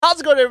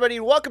it going, everybody?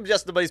 Welcome to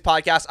Just the Buddies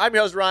podcast. I'm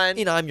your host, Ryan.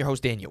 And I'm your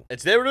host, Daniel. And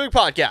today we're doing a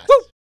podcast.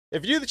 Woo!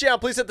 If you're new to the channel,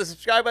 please hit the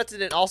subscribe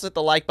button and also hit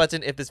the like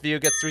button. If this video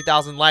gets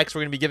 3,000 likes,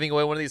 we're going to be giving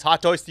away one of these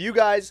hot toys to you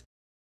guys.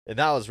 And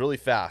that was really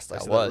fast. I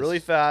said that really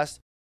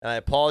fast, and I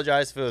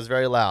apologize if it was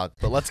very loud.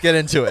 But let's get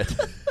into it.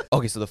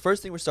 Okay, so the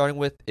first thing we're starting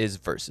with is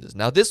verses.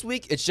 Now, this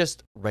week, it's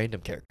just random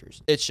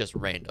characters. It's just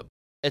random.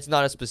 It's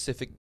not a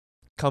specific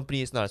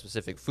company. It's not a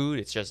specific food.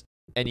 It's just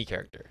any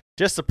character.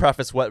 Just to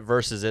preface what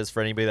versus is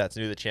for anybody that's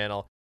new to the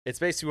channel, it's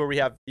basically where we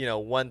have,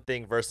 one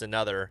thing versus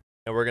another,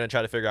 and we're going to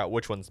try to figure out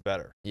which one's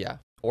better. Yeah,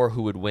 or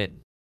who would win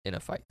in a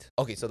fight.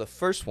 Okay, so the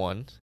first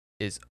one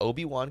is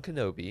Obi-Wan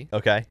Kenobi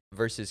Okay.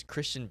 versus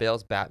Christian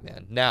Bale's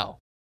Batman. Now,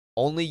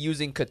 only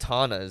using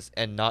katanas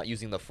and not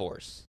using the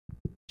Force.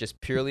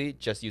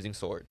 Just using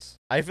swords.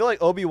 I feel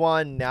like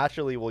Obi-Wan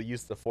naturally will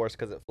use the Force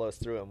because it flows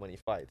through him when he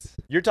fights.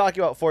 You're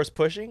talking about Force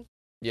pushing,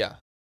 Yeah.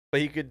 but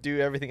he could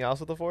do everything else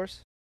with the Force?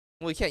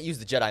 Well, you can't use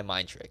the Jedi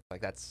mind trick.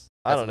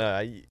 I don't know.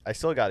 I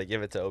still got to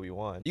give it to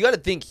Obi-Wan. You got to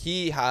think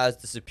he has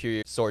the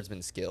superior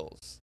swordsman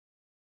skills.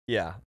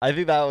 Yeah. I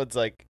think that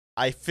was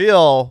I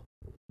feel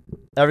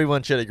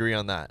everyone should agree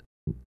on that.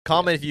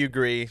 Comment if you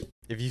agree,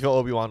 if you feel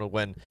Obi-Wan would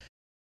win.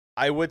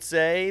 I would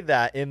say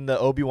that in the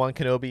Obi-Wan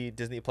Kenobi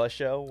Disney Plus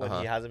show, when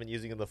he hasn't been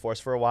using the Force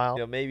for a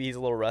while, maybe he's a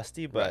little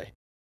rusty, but Right.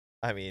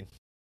 I mean,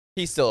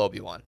 He's still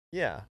Obi-Wan.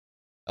 yeah.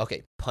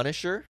 Okay,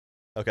 Punisher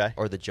Okay.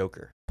 or the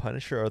Joker?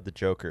 Punisher or the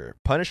Joker?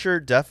 Punisher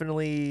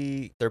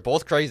definitely. They're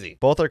both crazy.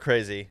 Both are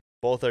crazy.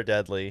 Both are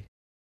deadly.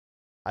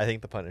 I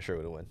think the Punisher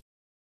would win.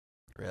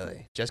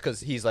 Really? Just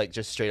because he's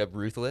just straight up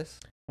ruthless?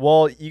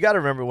 Well, you got to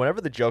remember,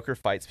 whenever the Joker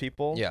fights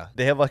people, Yeah.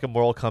 they have a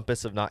moral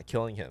compass of not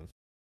killing him.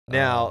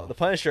 Now, Oh. the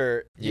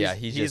Punisher, Yeah,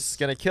 he's just-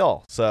 going to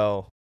kill.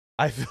 So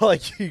I feel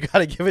like you got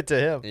to give it to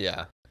him.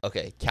 Yeah.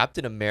 Okay,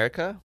 Captain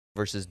America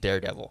versus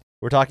Daredevil.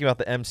 We're talking about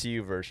the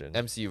MCU version.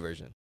 MCU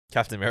version.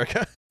 Captain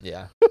America.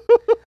 Yeah.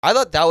 I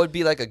thought that would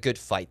be a good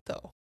fight,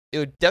 though. It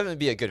would definitely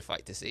be a good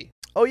fight to see.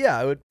 Oh,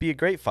 yeah, it would be a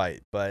great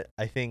fight, but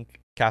I think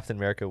Captain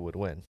America would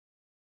win.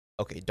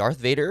 Okay, Darth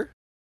Vader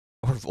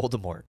or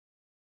Voldemort?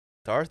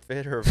 Darth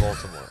Vader or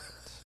Voldemort?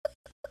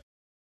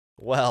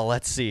 Well,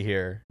 let's see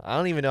here. I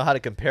don't even know how to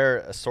compare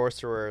a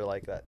sorcerer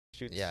like that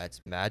shoots. Yeah, it's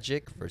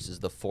magic versus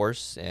the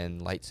Force and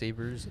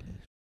lightsabers.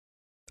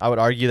 I would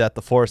argue that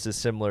the Force is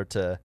similar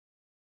to,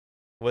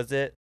 was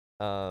it?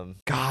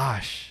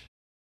 Gosh.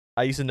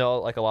 I used to know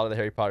a lot of the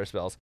Harry Potter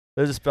spells.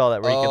 There's a spell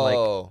that where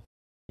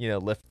you can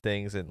lift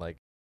things and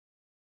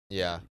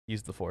Yeah,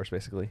 use the Force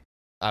basically.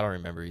 I don't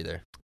remember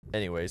either.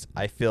 Anyways,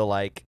 I feel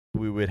like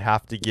we would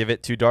have to give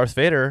it to Darth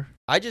Vader.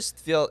 I just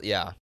feel,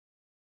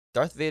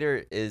 Darth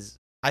Vader is,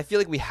 I feel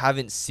like we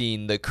haven't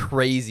seen the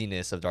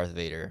craziness of Darth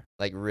Vader.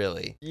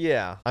 Really.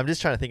 Yeah. I'm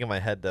just trying to think in my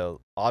head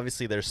though.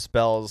 Obviously there's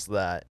spells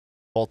that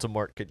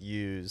Voldemort could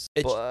use,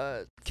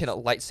 but Can a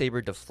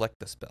lightsaber deflect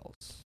the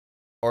spells?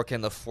 Or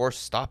can the Force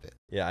stop it?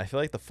 yeah, I feel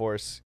like the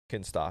Force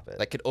can stop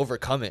it. Could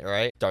overcome it,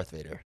 right? Darth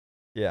Vader.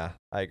 Yeah,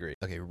 I agree.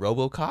 Okay,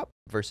 RoboCop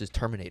versus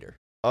Terminator.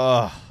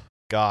 Oh,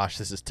 gosh,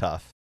 this is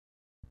tough.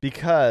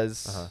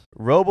 Because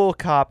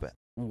RoboCop,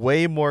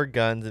 way more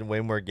guns and way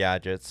more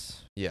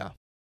gadgets. Yeah,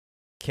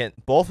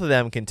 Both of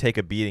them can take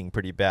a beating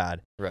pretty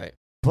bad. right.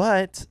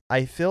 But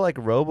I feel like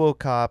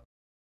RoboCop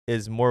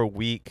is more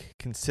weak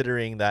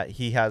considering that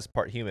he has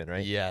part human,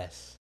 right?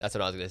 Yes, that's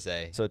what I was going to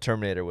say. So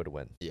Terminator would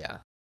win. Yeah.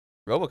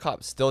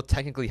 RoboCop still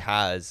technically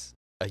has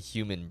a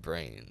human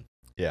brain.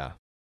 Yeah.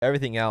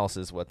 Everything else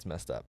is what's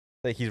messed up.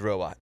 He's a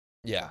robot.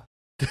 Yeah.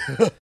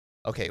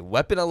 Okay,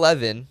 Weapon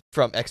 11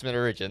 from X-Men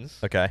Origins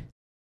Okay.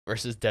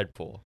 versus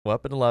Deadpool.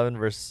 Weapon 11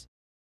 versus...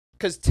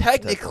 Because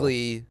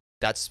technically,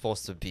 that's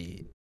supposed to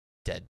be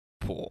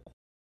Deadpool.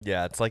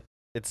 Yeah,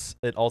 it's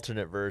an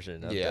alternate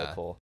version of Yeah.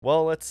 Deadpool.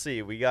 Well, let's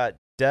see. We got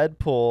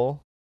Deadpool,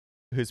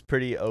 who's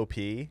pretty OP,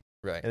 and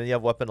Right. then you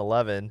have Weapon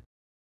 11.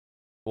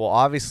 Well,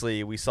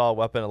 obviously, we saw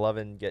Weapon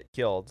 11 get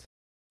killed.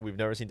 We've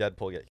never seen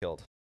Deadpool get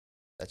killed.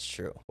 That's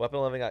true. Weapon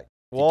 11 got...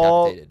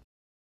 Decapitated.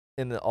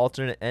 In the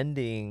alternate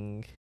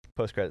ending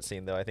post-credit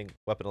scene, though, I think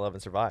Weapon 11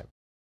 survived.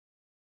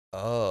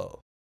 Oh.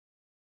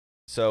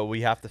 So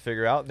we have to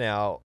figure out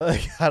now. I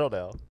don't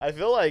know. I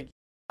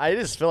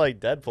just feel like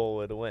Deadpool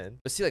would win.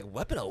 But see,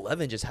 Weapon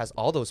 11 just has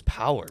all those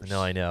powers.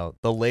 No, I know.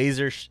 The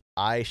laser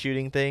eye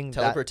shooting thing.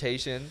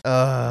 Teleportation.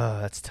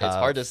 That's tough. It's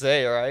hard to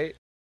say, right?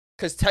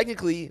 Because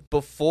technically,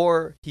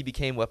 before he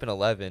became Weapon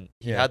 11,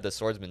 he had the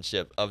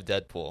swordsmanship of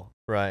Deadpool.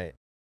 Right.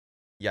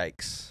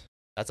 Yikes.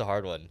 That's a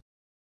hard one.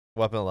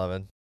 Weapon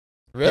 11.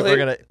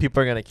 Really?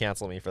 People are gonna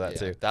cancel me for that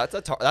too.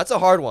 That's a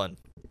hard one.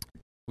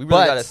 We really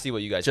But got to see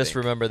what you guys Just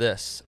think. remember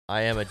this.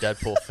 I am a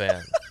Deadpool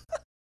fan.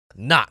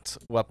 Not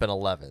Weapon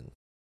 11.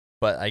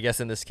 But I guess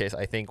in this case,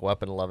 I think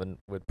Weapon 11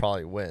 would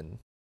probably win.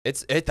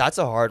 That's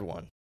a hard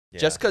one. Yeah.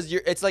 Just because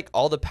it's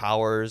all the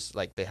powers,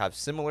 they have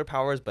similar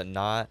powers, but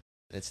not.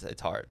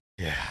 It's hard.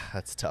 Yeah,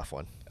 that's a tough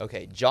one.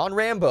 Okay, John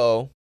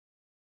Rambo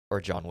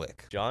or John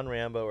Wick? John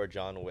Rambo or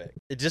John Wick?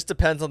 It just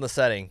depends on the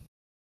setting.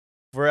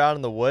 If we're out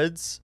in the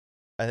woods,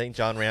 I think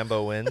John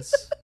Rambo wins.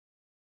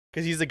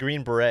 Because he's a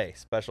Green Beret,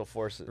 Special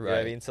Forces. You know what I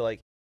Right. mean? So,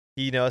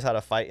 he knows how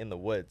to fight in the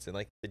woods and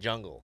like the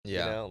jungle.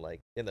 Yeah. You know, like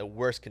in the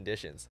worst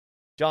conditions.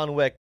 John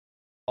Wick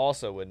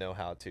also would know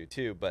how to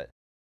too. But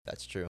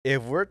That's true.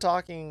 if we're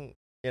talking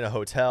in a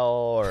hotel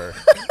or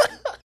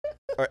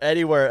or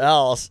anywhere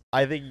else,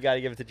 I think you got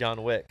to give it to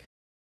John Wick.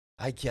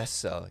 I guess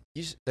so.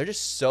 They're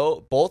just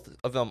so. Both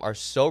of them are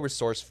so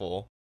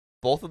resourceful.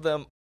 Both of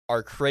them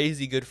are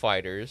crazy good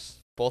fighters.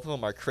 Both of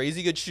them are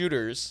crazy good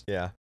shooters.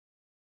 Yeah.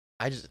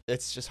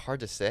 It's just hard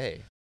to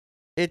say.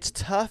 It's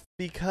tough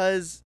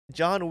because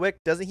John Wick,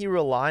 doesn't he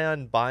rely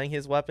on buying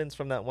his weapons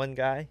from that one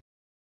guy?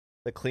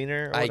 The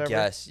cleaner or I whatever?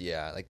 guess,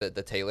 yeah. Like the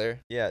tailor.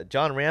 Yeah,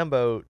 John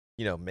Rambo,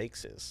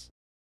 makes his.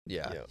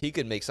 Yeah. Yeah. He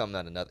could make something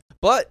out of nothing.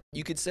 But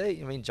you could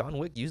say, I mean, John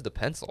Wick used the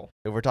pencil.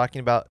 If we're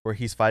talking about where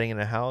he's fighting in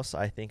a house,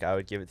 I think I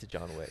would give it to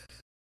John Wick.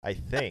 I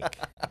think.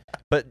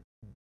 But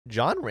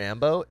John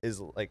Rambo is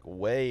like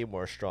way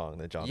more strong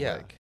than John Yeah.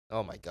 Wick.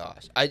 Oh my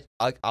gosh.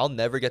 I'll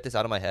never get this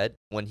out of my head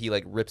when he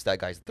like rips that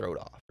guy's throat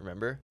off.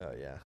 Remember? Oh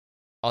yeah.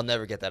 I'll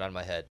never get that out of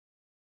my head.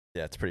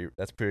 Yeah,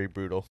 that's pretty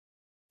brutal.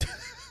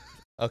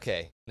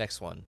 Okay,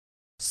 next one.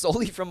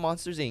 Sully from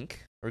Monsters Inc.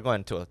 We're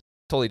going to a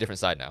totally different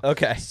side now.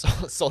 Okay.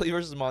 Sully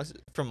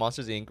from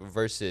Monsters Inc.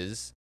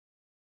 versus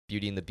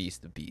Beauty and the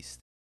Beast, the Beast.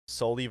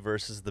 Sully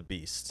versus the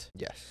Beast.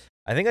 Yes.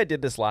 I think I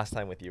did this last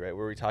time with you, right?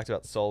 Where we talked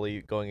about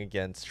Sully going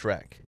against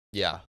Shrek.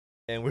 Yeah.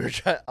 And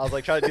I was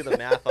like trying to do the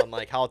math on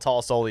like how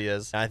tall Sully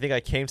is. And I think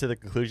I came to the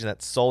conclusion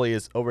that Sully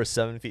is over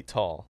 7 feet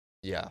tall.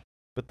 Yeah.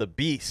 But the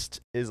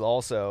Beast is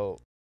also,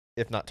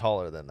 if not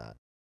taller than that.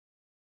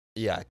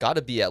 Yeah. Got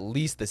to be at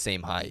least the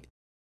same height.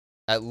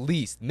 At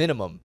least,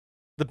 minimum.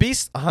 The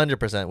Beast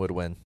 100% would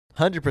win.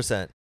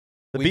 100%.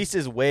 The Beast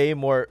is way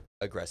more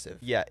aggressive.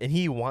 Yeah, and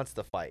he wants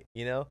to fight,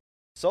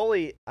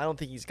 Sully, I don't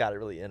think he's got it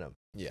really in him.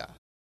 Yeah.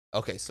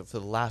 Okay, so for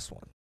the last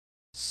one,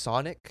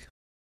 Sonic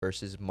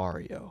versus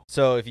Mario.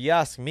 So if you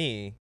ask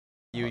me,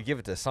 you Uh-huh. would give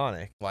it to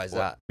Sonic. Why is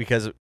that?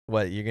 Because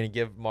you're going to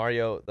give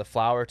Mario the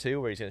flower too,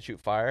 where he's going to shoot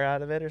fire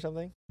out of it or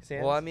something?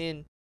 Well, I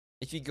mean,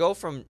 if you go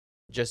from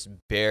just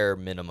bare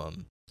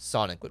minimum,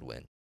 Sonic would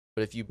win.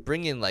 But if you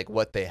bring in like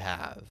what they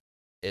have,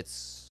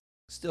 it's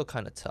still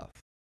kind of tough.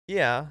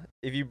 Yeah,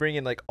 if you bring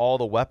in like all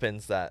the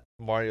weapons that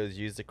Mario's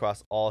used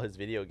across all his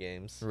video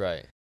games.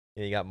 Right.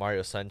 You got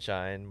Mario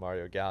Sunshine,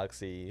 Mario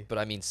Galaxy. But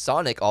I mean,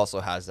 Sonic also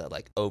has that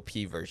like OP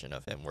version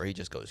of him where he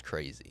just goes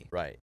crazy.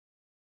 Right.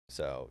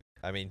 So,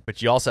 I mean,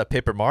 but you also have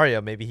Paper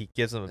Mario. Maybe he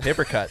gives him a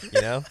paper cut,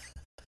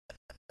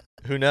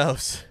 Who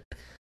knows?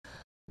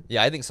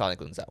 Yeah, I think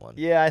Sonic wins that one.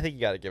 Yeah, I think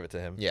you got to give it to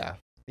him. Yeah.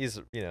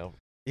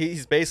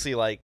 He's basically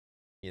like,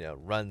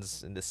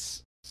 runs and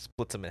this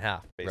splits him in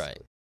half, basically.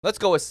 Right. Let's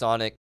go with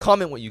Sonic.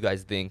 Comment what you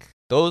guys think.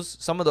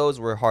 Some of those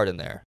were hard in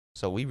there.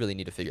 So we really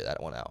need to figure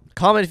that one out.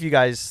 Comment if you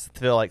guys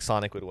feel like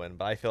Sonic would win,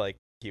 but I feel like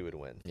he would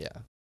win. Yeah.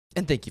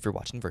 And thank you for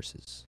watching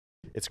Versus.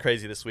 It's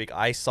crazy this week.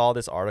 I saw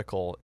this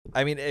article.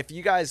 I mean, if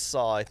you guys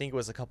saw, I think it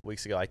was a couple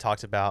weeks ago, I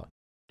talked about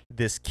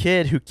this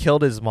kid who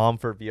killed his mom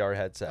for a VR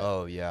headset.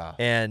 Oh, yeah.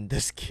 And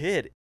this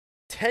kid,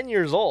 10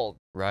 years old,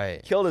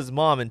 Right. killed his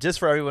mom. And just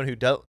for everyone who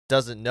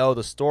doesn't know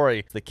the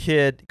story, the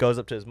kid goes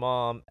up to his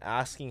mom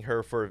asking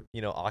her for,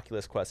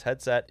 Oculus Quest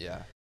headset.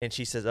 Yeah. And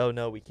she says, oh,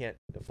 no, we can't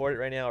afford it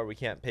right now, or we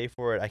can't pay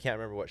for it. I can't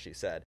remember what she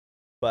said.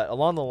 But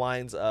along the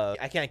lines of,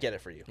 I can't get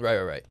it for you.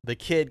 Right. The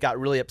kid got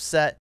really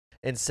upset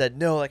and said,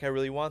 no, like, I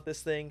really want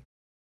this thing.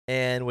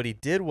 And what he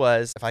did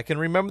was, if I can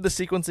remember the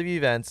sequence of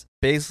events,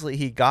 basically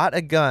he got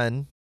a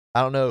gun.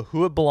 I don't know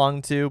who it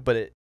belonged to,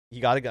 but he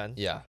got a gun.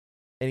 Yeah.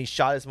 And he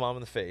shot his mom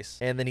in the face.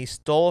 And then he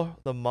stole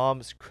the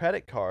mom's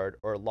credit card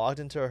or logged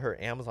into her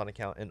Amazon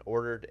account and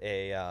ordered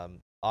a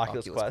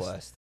Oculus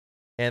Quest.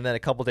 And then a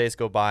couple days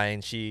go by,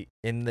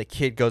 and the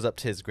kid goes up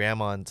to his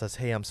grandma and says,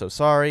 "Hey, I'm so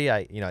sorry.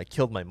 I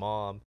killed my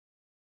mom.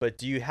 But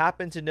do you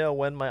happen to know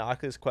when my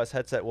Oculus Quest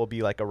headset will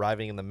be like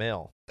arriving in the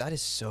mail?" That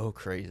is so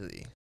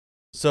crazy.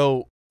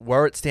 So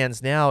where it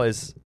stands now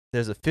is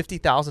there's a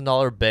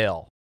 $50,000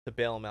 bail to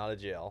bail him out of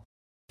jail.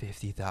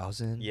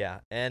 50,000? Yeah,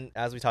 and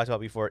as we talked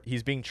about before,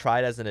 he's being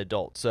tried as an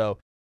adult, so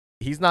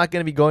he's not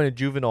going to be going to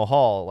juvenile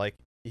hall. Like,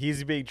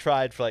 he's being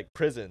tried for like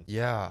prison.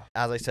 Yeah.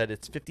 As I said,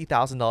 it's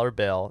 $50,000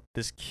 bail.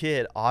 This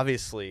kid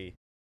obviously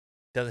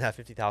doesn't have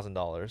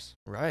 $50,000.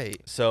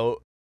 Right.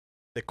 So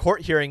the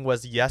court hearing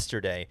was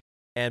yesterday,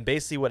 and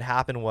basically what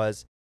happened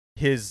was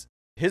his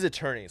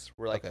attorneys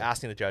were like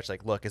asking the judge,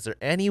 like, look, is there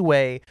any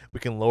way we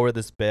can lower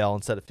this bail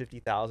instead of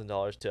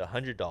 $50,000 to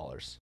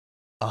 $100?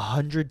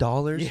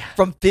 $100? Yeah.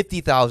 From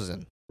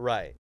 50,000.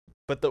 Right.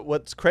 But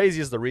what's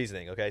crazy is the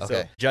reasoning, okay?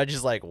 So judge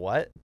is like,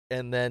 what?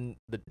 And then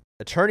the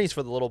attorneys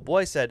for the little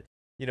boy said,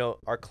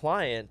 our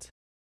client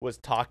was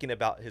talking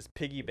about his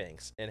piggy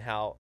banks and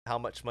how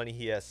much money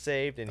he has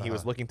saved, and he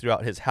was looking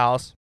throughout his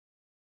house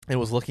and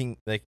was looking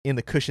like in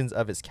the cushions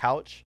of his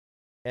couch,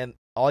 and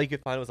all he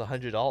could find was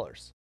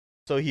 $100.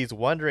 So he's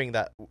wondering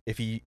that if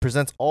he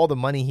presents all the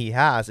money he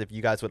has, if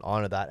you guys would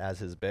honor that as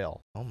his bail.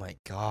 Oh my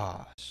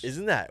gosh.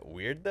 Isn't that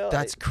weird though?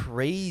 That's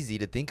crazy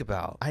to think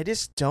about. I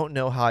just don't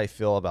know how I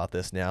feel about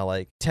this now.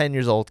 Like, 10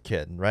 years old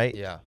kid, right?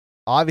 Yeah.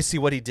 Obviously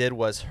what he did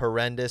was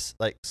horrendous,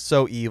 like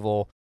so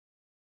evil.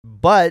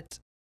 But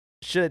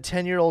should a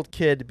 10-year-old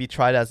kid be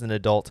tried as an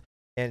adult?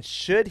 And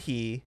should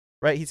he,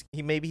 right?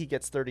 Maybe he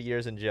gets 30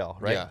 years in jail,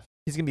 right? Yeah.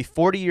 He's gonna be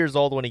 40 years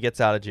old when he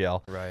gets out of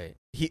jail. Right.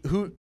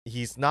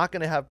 He's not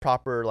gonna have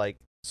proper like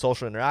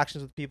social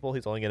interactions with people.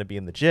 He's only gonna be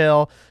in the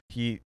jail.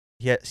 He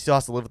still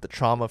has to live with the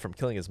trauma from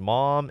killing his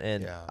mom,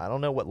 and Yeah. I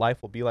don't know what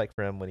life will be like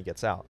for him when he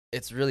gets out.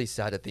 It's really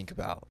sad to think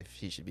about if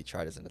he should be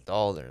tried as an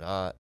adult or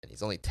not. And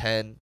he's only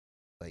 10.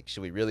 Like,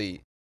 should we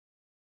really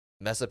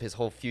mess up his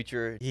whole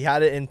future? He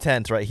had it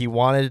intent, right? He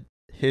wanted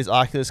his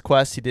Oculus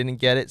Quest. He didn't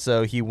get it,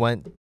 so he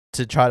went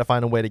to try to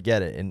find a way to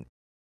get it. And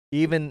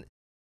even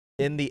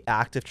in the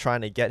act of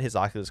trying to get his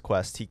Oculus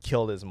Quest, he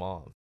killed his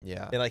mom.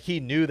 Yeah. And like he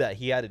knew that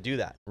he had to do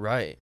that,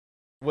 Right.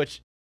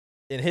 which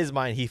in his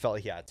mind he felt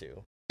he had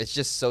to. It's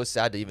just so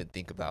sad to even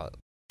think about.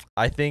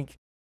 I think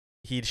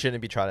he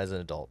shouldn't be tried as an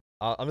adult.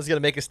 I'm just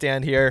gonna make a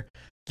stand here,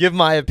 give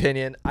my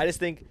opinion. I just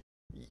think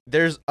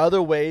there's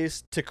other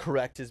ways to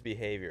correct his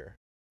behavior,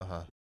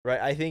 Uh-huh. right?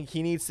 I think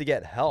he needs to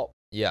get help.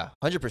 Yeah,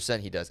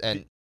 100% he does.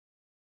 And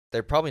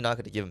they're probably not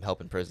going to give him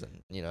help in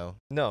prison, you know?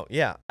 No,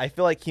 yeah, I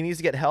feel like he needs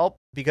to get help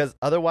because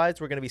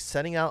otherwise we're gonna be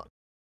sending out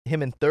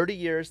him in 30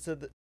 years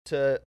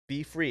to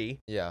be free,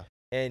 Yeah.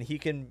 and he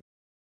can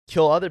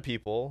kill other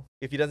people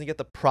if he doesn't get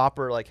the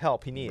proper like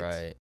help he needs.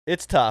 Right.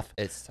 It's tough,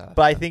 It's tough.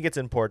 but I think it's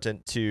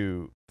important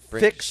to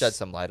shed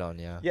some light on,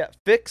 yeah. Yeah,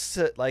 fix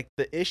like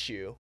the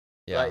issue,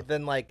 Yeah. right?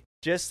 Then like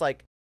just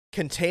like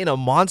contain a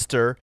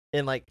monster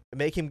and like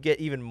make him get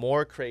even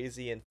more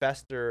crazy and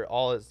fester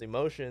all his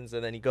emotions,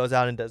 and then he goes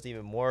out and does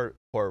even more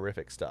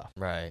horrific stuff.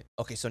 Right.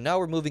 Okay, so now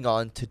we're moving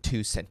on to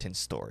two-sentence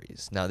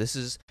stories. Now, this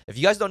is, if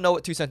you guys don't know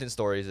what two-sentence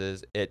stories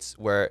is, it's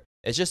where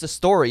it's just a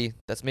story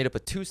that's made up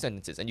of two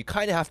sentences, and you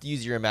kind of have to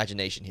use your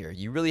imagination here.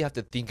 You really have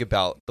to think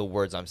about the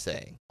words I'm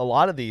saying. A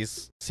lot of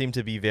these seem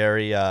to be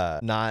very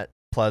not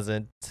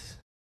pleasant.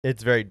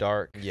 It's very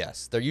dark.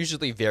 Yes, they're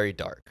usually very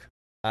dark.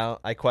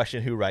 I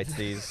question who writes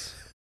these.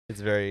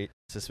 It's very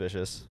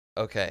suspicious.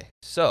 Okay,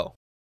 so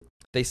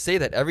they say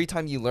that every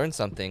time you learn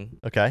something,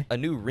 Okay. a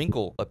new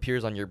wrinkle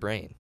appears on your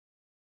brain.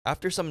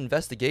 After some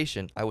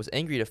investigation, I was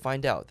angry to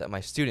find out that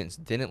my students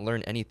didn't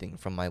learn anything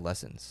from my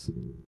lessons.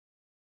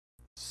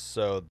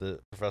 So the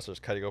professor's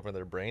cutting open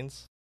their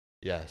brains?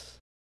 Yes.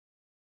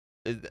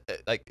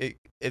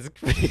 It's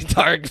pretty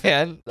dark,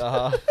 man.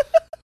 Uh-huh.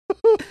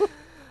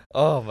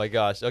 Oh my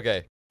gosh.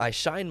 Okay. I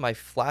shine my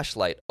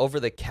flashlight over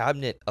the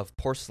cabinet of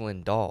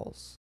porcelain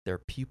dolls. Their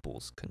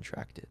pupils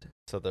contracted.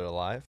 So they're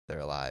alive? They're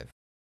alive,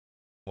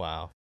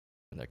 Wow.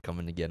 and they're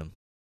coming to get them.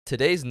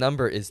 Today's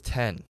number is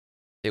 10.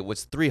 It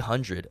was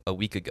 300 a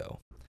week ago,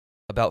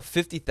 about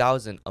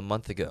 50,000 a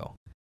month ago,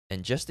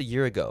 and just a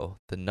year ago,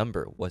 the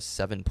number was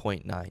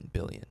 7.9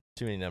 billion.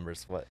 Too many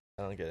numbers. What?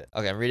 I don't get it.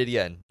 Okay, I'm read it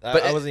again.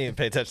 I wasn't even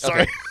paying attention.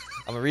 Okay. Sorry.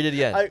 I'm gonna read it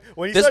again.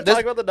 When you This- started this-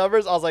 talking about the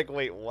numbers, I was like,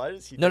 wait, what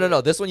is he doing? No.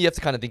 This one you have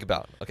to kind of think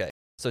about. Okay.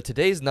 So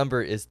today's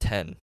number is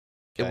 10.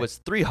 It Okay. was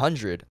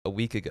 300 a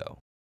week ago,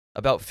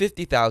 about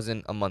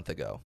 50,000 a month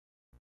ago,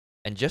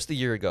 and just a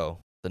year ago,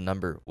 the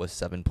number was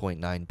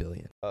 7.9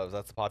 billion. Oh,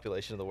 that's the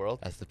population of the world?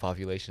 That's the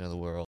population of the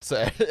world.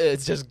 So it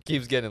just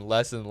keeps getting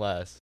less and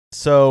less.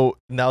 So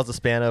now's the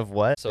span of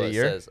what? So a it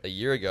year? says a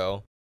year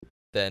ago,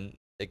 then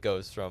it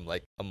goes from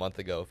like a month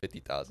ago,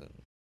 50,000,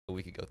 a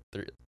week ago,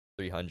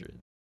 300.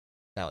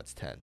 Now it's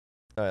 10.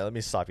 All right, let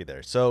me stop you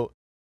there. So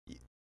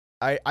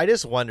I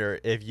just wonder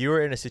if you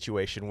were in a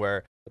situation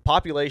where the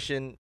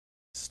population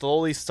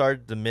slowly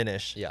started to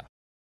diminish. Yeah.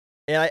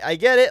 And I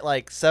get it,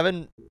 like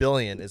 7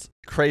 billion is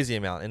a crazy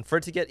amount. And for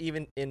it to get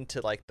even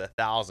into like the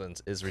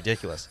thousands is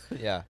ridiculous.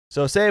 Yeah.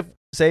 So say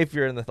if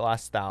you're in the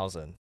last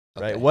 1,000,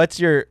 right? Okay.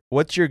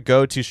 What's your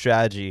go-to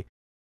strategy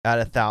at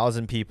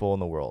 1,000 people in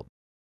the world?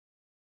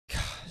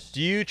 Gosh.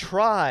 Do you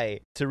try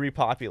to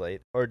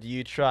repopulate or do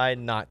you try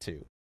not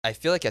to? I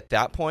feel like at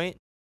that point,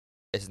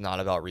 it's not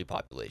about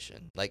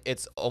repopulation. Like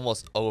it's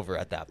almost over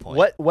at that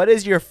point. What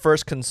is your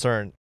first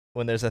concern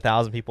when there's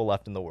 1,000 people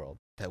left in the world?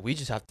 That we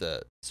just have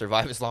to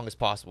survive as long as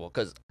possible.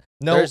 Because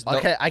No, There's no-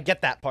 okay, I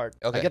get that part.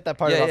 okay, I get that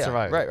part about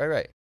surviving.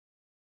 Right.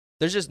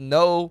 There's just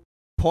no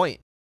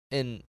point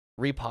in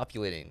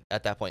repopulating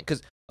at that point.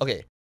 Because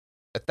okay,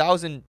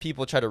 1,000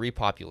 people try to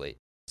repopulate,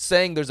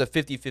 saying there's a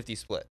 50-50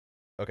 split.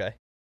 Okay.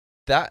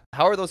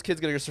 How are those kids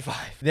gonna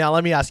survive? Now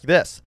let me ask you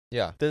this: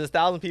 Yeah. there's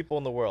 1,000 people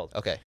in the world.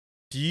 Okay.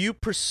 Do you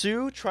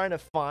pursue trying to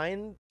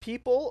find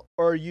people,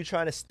 or are you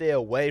trying to stay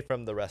away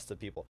from the rest of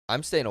the people?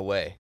 I'm staying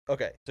away.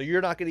 Okay, so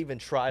you're not gonna even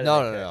try to.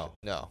 No, make no, connections.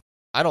 no.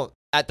 I don't.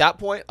 At that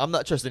point, I'm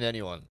not trusting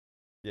anyone.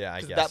 Yeah, I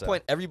 'Cause guess at that so.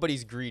 point,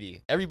 everybody's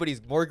greedy.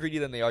 Everybody's more greedy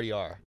than they already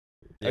are.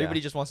 Yeah. Everybody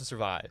just wants to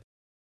survive.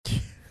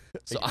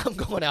 So I'm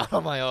going out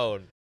on my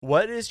own.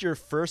 What is your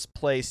first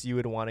place you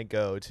would want to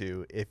go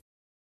to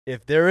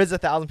if there is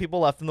 1,000 people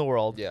left in the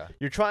world? Yeah.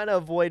 You're trying to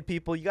avoid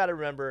people. You got to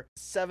remember,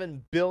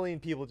 7 billion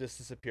people just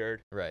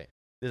disappeared. Right.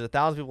 There's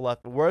 1,000 people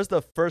left. Where's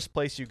the first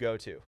place you go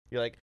to?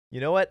 You're like,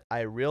 you know what?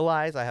 I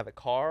realize I have a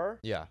car.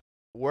 Yeah.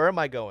 Where am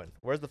I going?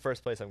 Where's the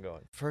first place I'm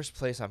going? First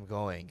place I'm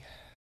going.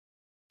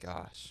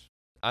 Gosh.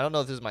 I don't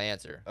know if this is my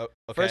answer. Oh,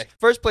 okay.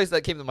 First place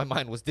that came to my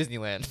mind was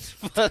Disneyland.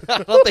 But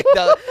I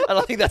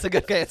don't think that's a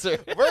good answer.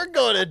 We're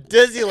going to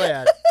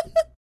Disneyland.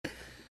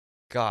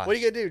 Gosh. What are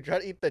you gonna do? Try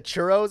to eat the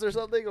churros or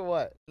something, or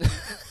what?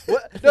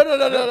 What?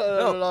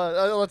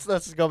 No.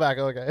 Let's go back.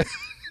 Okay.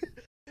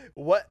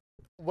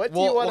 What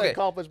do you want to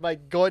accomplish by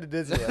going to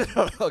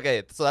Disneyland?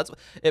 Okay, so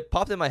it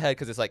popped in my head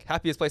because it's like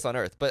happiest place on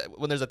earth. But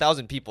when there's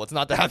 1,000 people, it's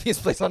not the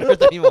happiest place on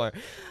earth anymore.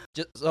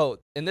 So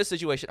in this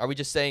situation, are we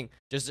just saying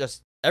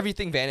just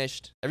everything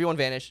vanished, everyone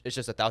vanished? It's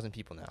just 1,000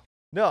 people now.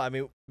 No, I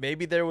mean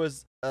maybe there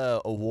was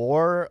a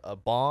war, a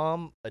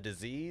bomb, a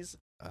disease.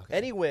 Okay.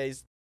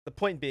 Anyways, the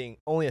point being,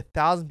 only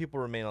 1,000 people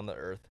remain on the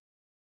earth,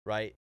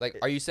 right? Like,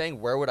 are you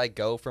saying where would I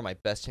go for my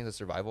best chance of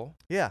survival?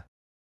 Yeah.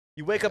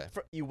 You wake Okay.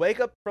 up. You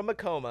wake up from a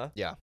coma.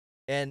 Yeah.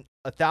 And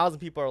 1,000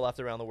 people are left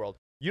around the world.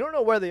 You don't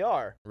know where they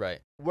are. Right.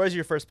 Where's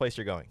your first place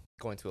you're going?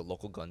 Going to a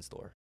local gun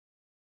store.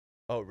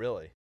 Oh,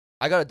 really?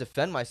 I gotta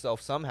defend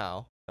myself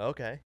somehow,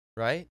 Okay.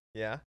 right?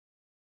 Yeah.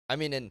 I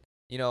mean, and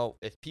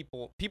if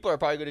people are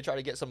probably gonna try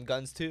to get some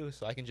guns too,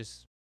 so I can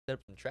just set up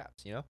some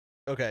traps.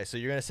 Okay, so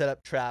you're gonna set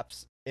up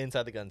traps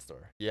inside the gun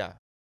store. Yeah.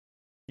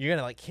 You're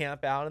gonna like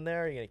camp out in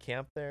there. You're gonna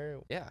camp there.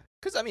 Yeah.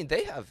 Cause I mean,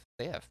 they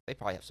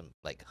probably have some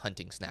like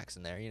hunting snacks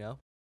in there.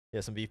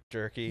 Yeah, some beef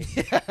jerky.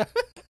 Yeah.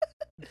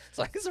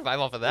 So I can survive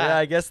off of that. Yeah,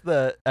 I guess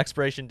the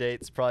expiration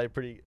date's probably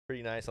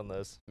pretty nice on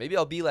those. Maybe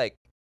I'll be like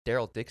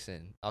Daryl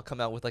Dixon. I'll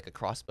come out with like a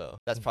crossbow.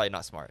 That's probably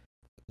not smart.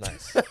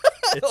 Nice.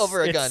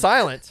 Over a gun. It's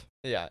silent.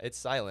 Yeah, it's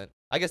silent.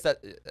 I guess that.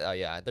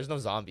 Yeah, there's no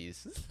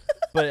zombies.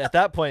 But at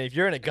that point, if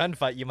you're in a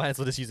gunfight, you might as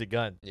well just use a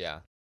gun. Yeah,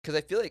 because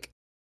I feel like,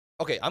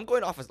 okay, I'm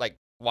going off as like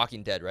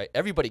Walking Dead, right?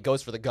 Everybody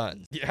goes for the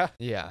guns. Yeah.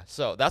 Yeah,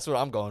 so that's what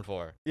I'm going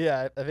for.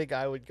 Yeah, I think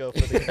I would go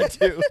for the gun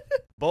too.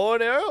 Bow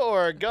and arrow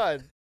or a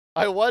gun?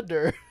 I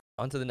wonder.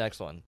 On to the next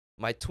one.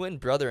 My twin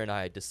brother and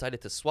I decided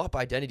to swap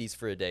identities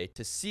for a day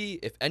to see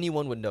if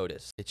anyone would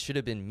notice. It should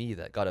have been me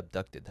that got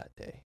abducted that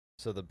day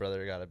So the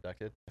brother got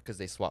abducted? because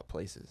they swapped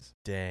places.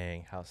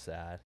 Dang, how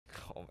sad.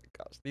 Oh my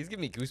gosh, these give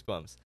me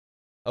goosebumps.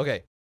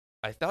 Okay,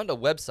 I found a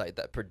website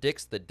that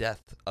predicts the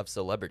death of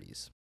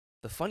celebrities.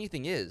 The funny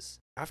thing is,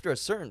 after a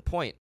certain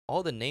point,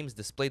 all the names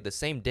displayed the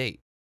same date,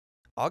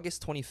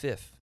 August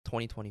 25th,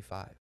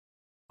 2025.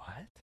 What?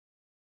 I'm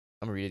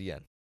gonna read it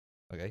again.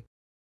 Okay.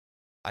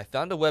 I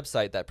found a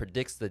website that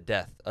predicts the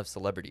death of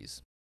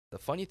celebrities. The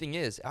funny thing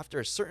is,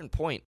 after a certain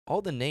point,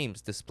 all the names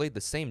displayed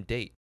the same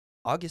date,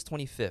 August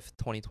 25th,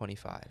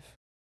 2025.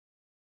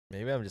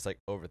 Maybe I'm just like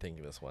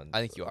overthinking this one.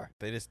 I think you are.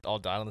 They just all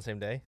died on the same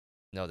day?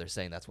 No, they're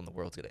saying that's when the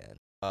world's gonna end.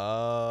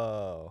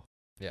 Oh.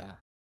 Yeah.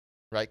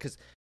 Right? Because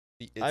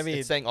I mean-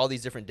 it's saying all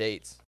these different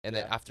dates, and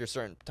then Yeah. after a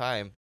certain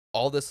time,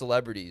 all the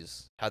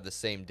celebrities had the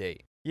same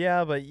date.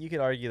 Yeah, but you could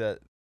argue that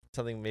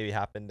something maybe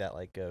happened at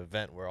like an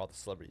event where all the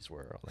celebrities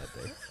were on that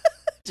day.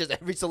 Just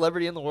every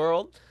celebrity in the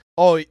world.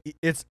 Oh,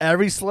 it's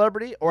every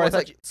celebrity? Or Well, I it's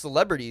thought like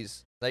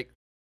celebrities, like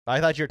I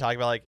thought you were talking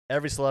about like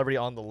every celebrity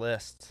on the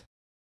list,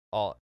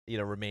 all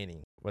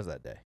remaining. Was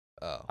that day?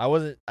 oh,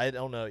 I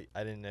don't know.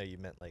 I didn't know you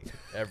meant like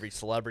every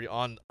celebrity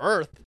on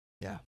Earth.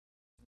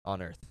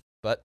 on Earth.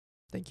 But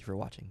thank you for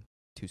watching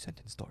 2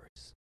 Sentence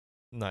Stories.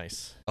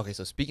 Nice. Okay,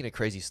 so speaking of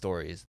crazy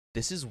stories,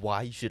 this is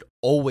why you should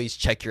always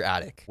check your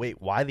attic. Wait,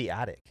 why the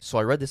attic? So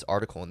I read this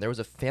article, and there was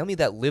a family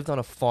that lived on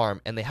a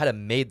farm, and they had a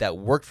maid that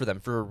worked for them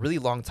for a really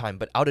long time.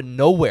 But out of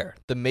nowhere,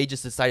 the maid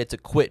just decided to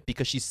quit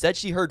because she said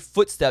she heard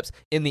footsteps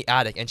in the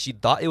attic, and she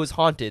thought it was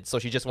haunted, so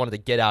she just wanted to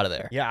get out of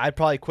there. Yeah, I'd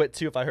probably quit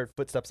too if I heard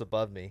footsteps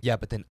above me. Yeah,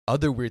 but then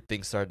other weird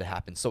things started to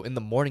happen. So in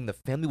the morning, the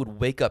family would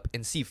wake up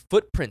and see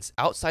footprints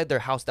outside their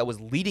house that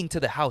was leading to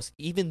the house,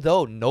 even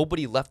though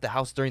nobody left the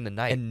house during the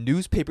night. And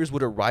newspapers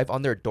would arrive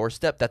on their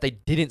doorstep that they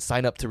didn't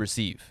sign up to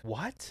receive.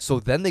 What?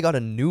 So then they got a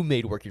new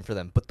maid working for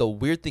them, but the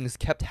weird things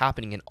kept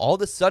happening, and all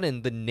of a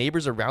sudden, the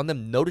neighbors around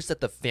them noticed that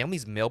the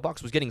family's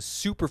mailbox was getting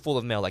super full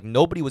of mail, like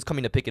nobody was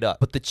coming to pick it up.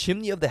 But the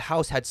chimney of the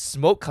house had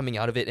smoke coming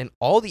out of it, and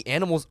all the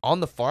animals on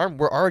the farm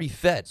were already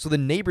fed. So the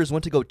neighbors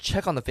went to go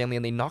check on the family,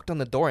 and they knocked on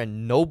the door,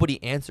 and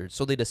nobody answered.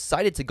 So they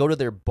decided to go to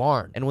their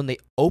barn, and when they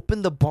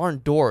opened the barn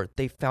door,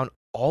 they found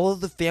all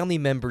of the family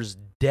members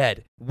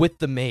dead with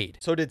the maid.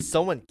 So did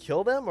someone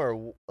kill them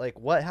or like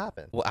what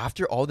happened? Well,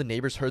 after all the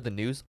neighbors heard the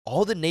news,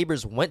 all the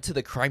neighbors went to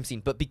the crime scene,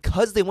 but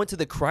because they went to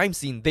the crime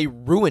scene, they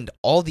ruined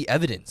all the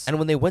evidence. And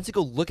when they went to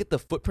go look at the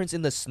footprints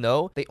in the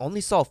snow, they only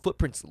saw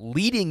footprints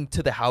leading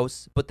to the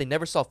house, but they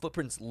never saw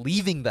footprints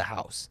leaving the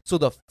house. So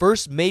the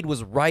first maid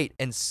was right,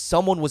 and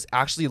someone was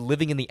actually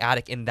living in the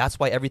attic, and that's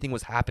why everything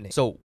was happening.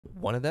 So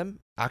one of them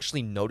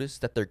actually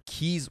noticed that their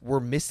keys were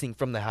missing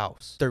from the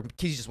house. Their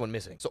keys just went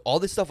missing. So all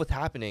this stuff was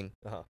happening,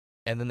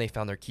 and then they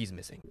found their keys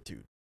missing.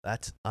 Dude,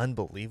 that's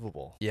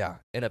unbelievable. Yeah.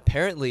 And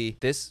apparently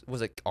this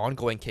was an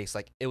ongoing case.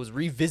 Like it was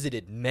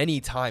revisited many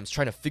times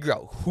trying to figure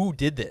out who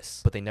did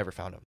this, but they never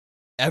found him.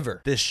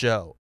 Ever. This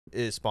show.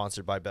 is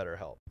sponsored by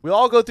BetterHelp. We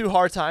all go through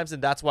hard times,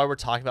 and that's why we're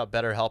talking about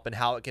BetterHelp and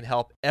how it can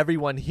help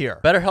everyone here.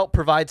 BetterHelp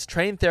provides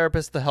trained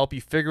therapists to help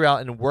you figure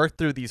out and work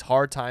through these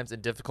hard times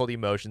and difficult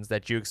emotions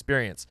that you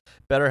experience.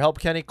 BetterHelp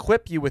can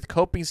equip you with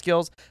coping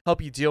skills,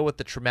 help you deal with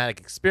the traumatic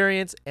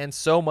experience, and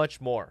so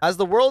much more. As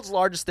the world's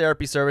largest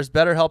therapy service,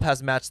 BetterHelp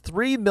has matched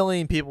 3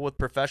 million people with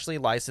professionally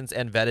licensed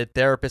and vetted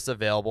therapists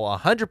available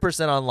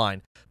 100%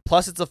 online.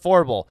 Plus, it's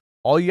affordable.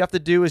 All you have to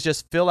do is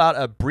just fill out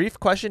a brief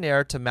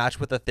questionnaire to match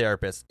with a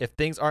therapist. If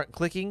things aren't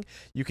clicking,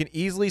 you can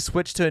easily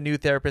switch to a new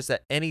therapist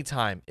at any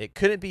time. It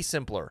couldn't be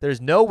simpler. There's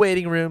no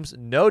waiting rooms,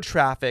 no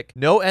traffic,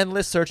 no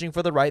endless searching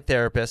for the right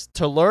therapist.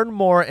 To learn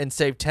more and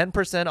save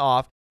 10%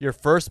 off your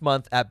first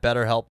month at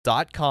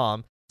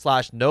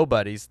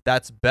betterhelp.com/nobodies.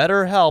 That's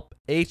BetterHelp,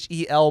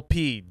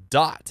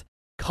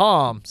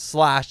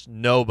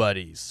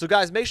 HELP.com/nobodies. So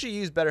guys, make sure you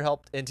use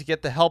BetterHelp, and to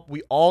get the help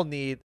we all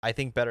need, I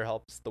think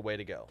BetterHelp's the way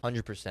to go.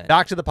 100%.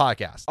 Back to the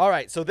podcast. All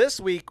right, so this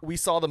week we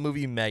saw the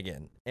movie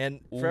Megan. And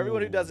for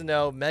everyone who doesn't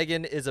know,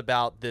 Megan is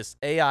about this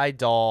AI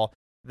doll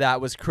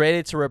that was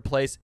created to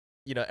replace,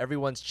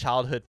 everyone's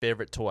childhood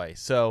favorite toy.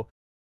 So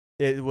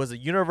it was a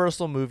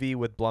Universal movie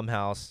with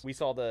Blumhouse. We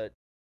saw the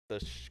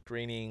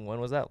screening. When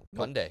was that?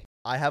 Monday.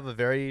 I have a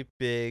very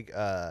big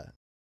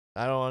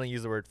I don't want to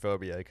use the word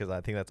phobia because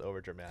I think that's over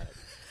dramatic.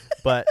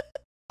 But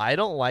I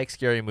don't like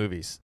scary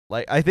movies.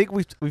 Like, I think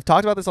we've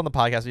talked about this on the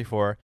podcast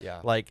before. Yeah.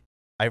 Like,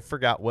 I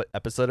forgot what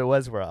episode it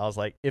was where I was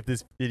like, if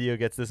this video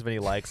gets this many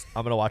likes,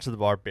 I'm going to watch The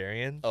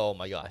Barbarian. Oh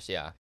my gosh,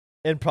 yeah.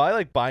 And probably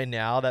like by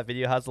now that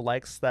video has the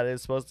likes that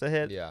it's supposed to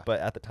hit. Yeah. But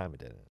at the time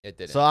it didn't. It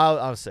didn't. So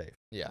I'm safe.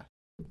 Yeah.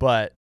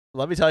 But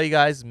let me tell you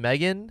guys,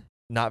 Megan,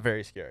 not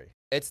very scary.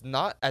 It's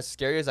not as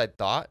scary as I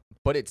thought,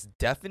 but it's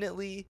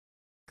definitely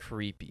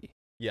creepy.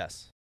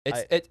 Yes.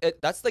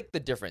 That's like the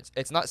difference.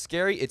 It's not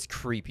scary, it's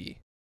creepy.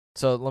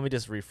 So let me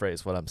just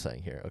rephrase what I'm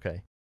saying here,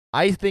 okay?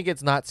 I think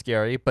it's not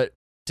scary, but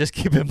just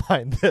keep in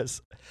mind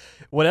this.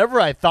 Whenever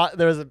I thought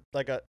there was a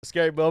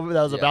scary moment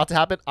that was about to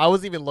happen, I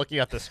wasn't even looking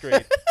at the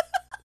screen.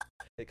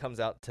 It comes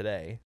out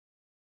today.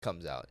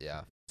 Comes out,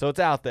 yeah. So it's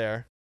out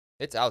there.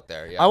 It's out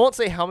there, yeah. I won't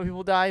say how many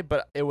people died,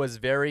 but it was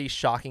very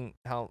shocking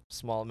how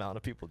small amount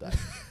of people died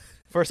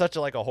for such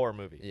a horror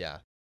movie.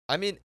 Yeah. I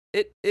mean,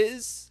 it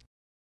is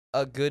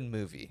a good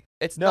movie.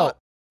 It's No, not.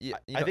 Yeah,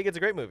 I think it's a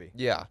great movie.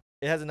 Yeah.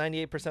 It has a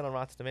 98% on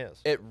Rotten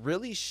Tomatoes. It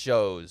really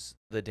shows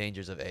the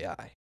dangers of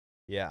AI.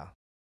 Yeah,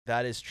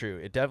 that is true.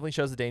 It definitely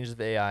shows the dangers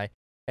of AI,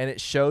 and it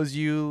shows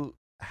you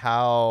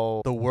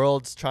how the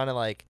world's trying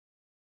to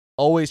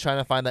always trying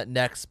to find that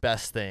next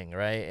best thing,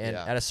 right? And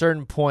at a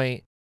certain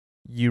point,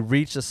 you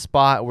reach a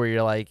spot where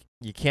you're like,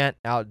 you can't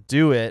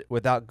outdo it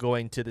without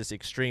going to this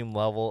extreme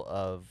level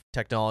of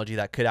technology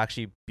that could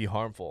actually be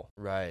harmful.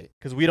 Right.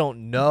 Because we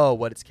don't know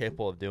what it's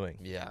capable of doing.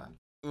 Yeah.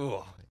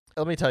 Ugh.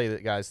 Let me tell you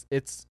that, guys,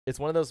 it's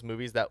one of those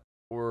movies that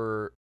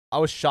I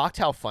was shocked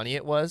how funny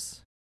it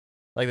was.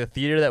 Like, the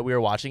theater that we were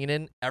watching it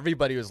in,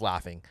 everybody was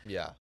laughing.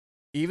 Yeah.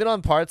 Even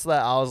on parts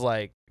that I was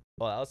like,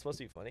 well, that was supposed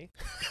to be funny.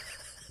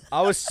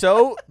 I was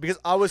so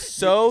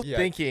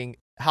thinking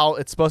how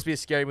it's supposed to be a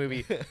scary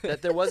movie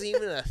that there wasn't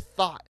even a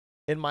thought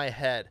in my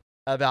head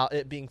about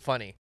it being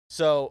funny.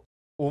 So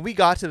when we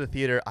got to the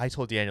theater, I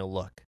told Daniel,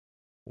 look,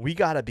 we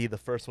got to be the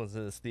first ones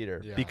in this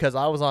theater because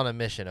I was on a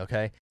mission,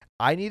 okay?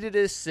 I needed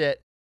to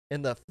sit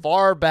in the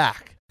far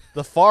back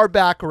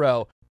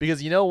row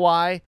because you know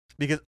why?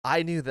 Because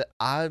I knew that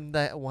I'm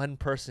that one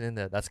person in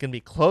there that's going to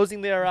be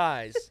closing their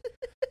eyes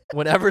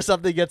whenever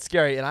something gets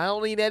scary. And I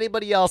don't need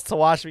anybody else to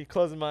watch me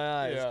closing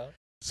my eyes. Yeah.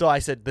 So I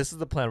said, this is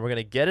the plan. We're going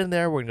to get in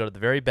there. We're going to go to the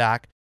very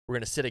back. We're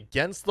going to sit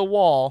against the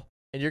wall,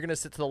 and you're going to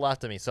sit to the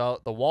left of me.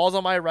 So the wall's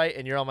on my right,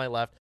 and you're on my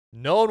left.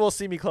 No one will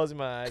see me closing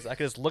my eyes. I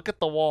can just look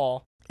at the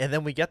wall, and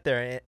then we get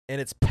there,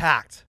 and it's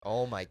packed.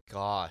 Oh, my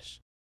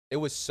gosh. It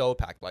was so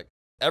packed. Like,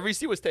 every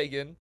seat was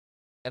taken,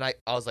 and I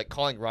was,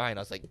 calling Ryan.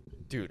 I was like,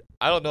 dude,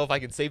 I don't know if I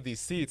can save these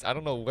seats. I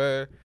don't know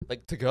where,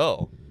 to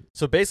go.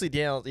 So basically,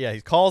 Daniel,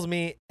 he calls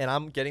me, and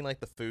I'm getting,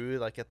 the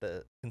food, at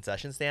the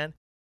concession stand,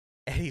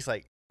 and he's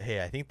like,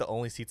 hey, I think the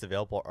only seats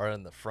available are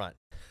in the front.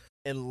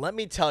 And let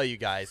me tell you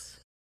guys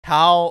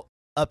how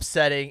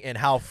upsetting and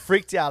how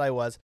freaked out I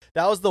was.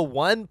 That was the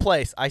one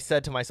place I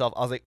said to myself, I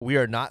was like, we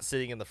are not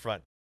sitting in the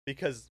front.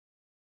 Because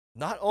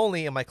not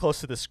only am I close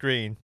to the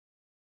screen,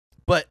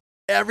 but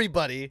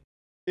everybody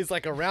is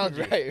around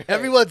you. Right.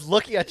 Everyone's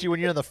looking at you when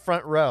you're in the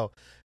front row.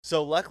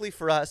 So luckily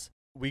for us,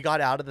 we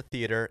got out of the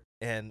theater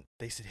and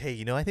they said,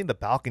 hey, I think the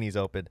balcony's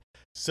open.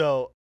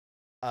 So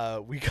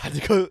we got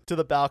to go to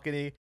the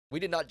balcony. We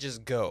did not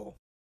just go.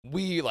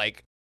 We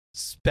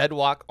sped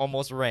walk,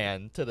 almost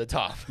ran to the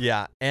top.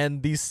 Yeah,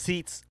 and these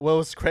seats, what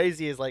was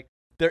crazy is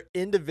they're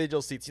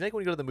individual seats. When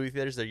you go to the movie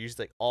theaters, they're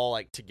usually all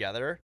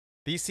together.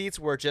 These seats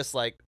were just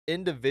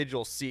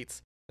individual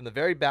seats in the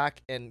very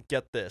back. And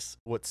get this,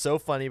 what's so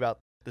funny about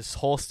this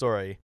whole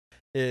story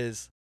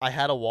is I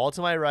had a wall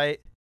to my right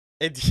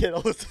and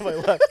Daniel was to my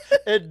left,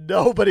 and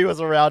nobody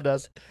was around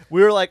us.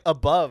 We were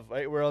above,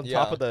 right? We're on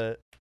top of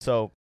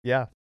so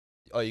yeah.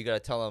 Oh, you gotta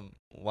tell them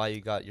why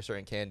you got your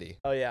certain candy.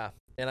 Oh yeah.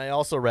 And I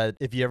also read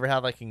if you ever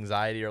have like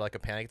anxiety or like a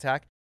panic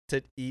attack,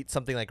 to eat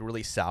something like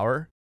really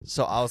sour.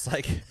 So I was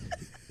like,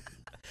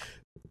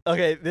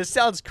 okay, this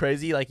sounds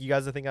crazy. Like you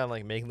guys are thinking I'm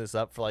like making this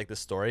up for like this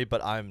story,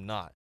 but I'm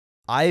not.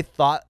 I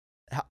thought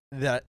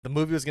that the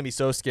movie was gonna be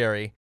so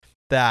scary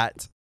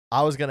that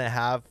I was gonna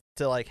have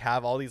to like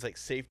have all these like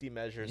safety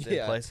measures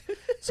in place.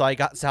 So I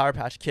got Sour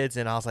Patch Kids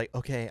and I was like,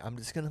 okay, I'm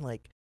just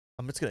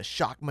gonna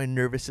shock my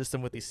nervous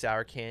system with these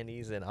sour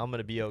candies and I'm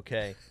gonna be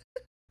okay.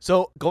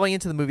 So going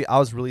into the movie, I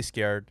was really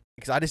scared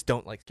because I just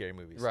don't like scary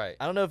movies. Right.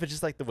 I don't know if it's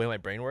just like the way my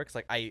brain works.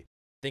 Like I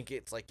think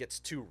it's like it's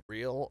too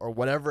real or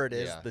whatever it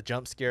is. Yeah. The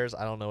jump scares,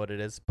 I don't know what it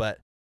is, but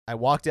I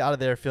walked out of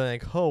there feeling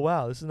like, oh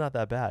wow, this is not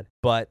that bad.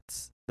 But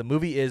the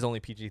movie is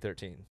only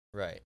PG-13.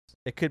 Right.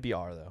 It could be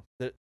R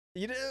though.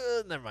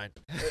 Never mind.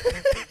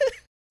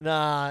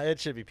 Nah, it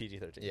should be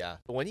PG-13. Yeah.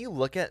 But when you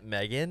look at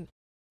Megan,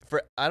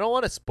 I don't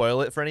want to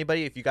spoil it for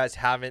anybody if you guys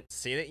haven't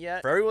seen it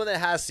yet. For everyone that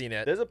has seen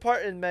it, there's a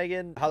part in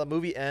Megan, how the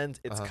movie ends,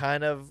 it's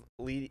kind of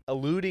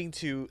alluding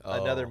to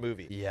another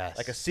movie. Yes.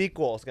 Like a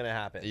sequel is going to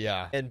happen.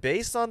 Yeah. And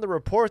based on the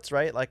reports,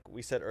 right, like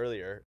we said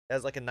earlier, it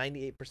has like a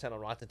 98% on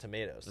Rotten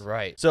Tomatoes.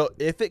 Right. So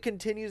if it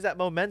continues that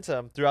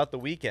momentum throughout the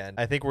weekend,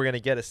 I think we're going to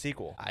get a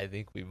sequel. I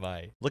think we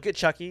might. Look at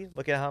Chucky.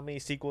 Look at how many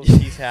sequels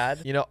he's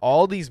had. You know,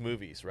 all these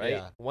movies, right?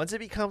 Yeah. Once it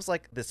becomes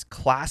like this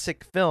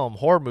classic film,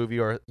 horror movie,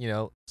 or, you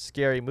know,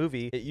 scary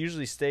movie, it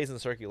usually stays in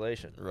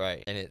circulation.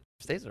 Right. And it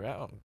stays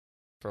around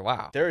for a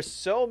while. There are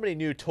so many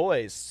new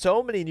toys,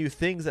 so many new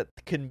things that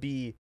can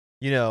be,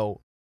 you know,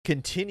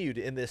 continued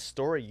in this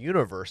story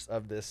universe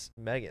of this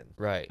Megan.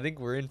 Right. I think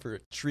we're in for a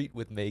treat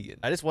with Megan.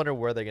 I just wonder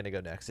where they're going to go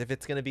next. If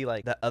it's going to be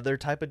like that other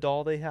type of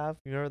doll they have,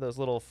 you know, those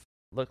little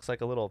looks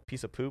like a little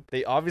piece of poop.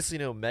 They obviously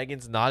know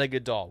Megan's not a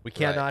good doll. We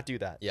cannot do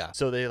that. Yeah.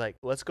 So they like,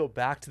 let's go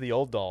back to the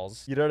old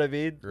dolls. You know what I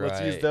mean?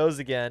 Let's use Right. those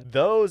again.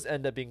 Those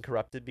end up being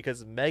corrupted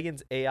because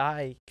Megan's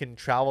AI can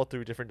travel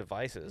through different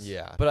devices.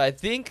 Yeah. But I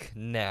think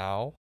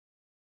now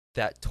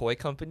that toy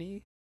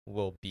company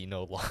will be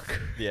no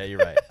longer. Yeah, you're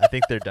right. I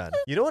think they're done.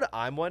 You know what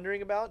I'm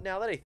wondering about now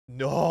that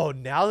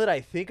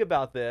I think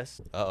about this?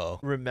 Uh-oh.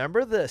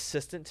 Remember the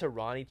assistant to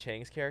Ronnie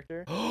Chang's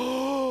character?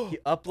 He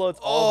uploads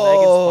all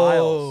Megan's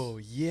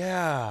files.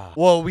 Yeah.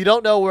 Well, we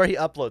don't know where he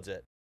uploads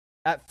it.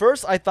 At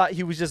first, I thought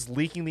he was just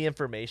leaking the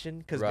information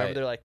because remember Right.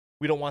 they're like,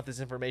 we don't want this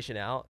information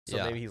out, so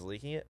Yeah. maybe he's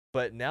leaking it.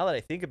 But now that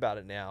I think about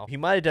it now, he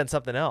might have done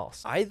something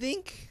else. I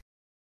think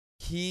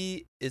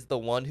he is the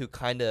one who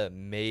kind of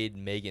made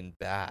Megan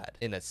bad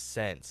in a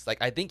sense. Like,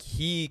 I think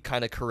he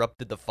kind of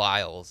corrupted the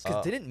files.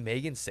 Because didn't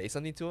Megan say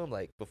something to him,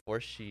 like, before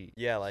she...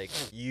 Yeah, like,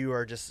 you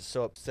are just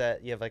so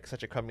upset. You have, like,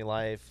 such a crummy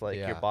life. Like,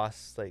 your Yeah.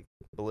 boss, like,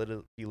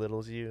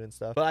 belittles you and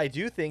stuff. But I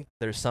do think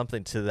there's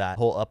something to that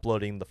whole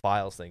uploading the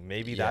files thing.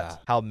 Maybe that's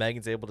Yeah. how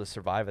Megan's able to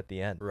survive at the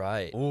end.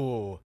 Right.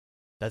 Ooh,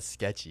 that's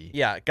sketchy.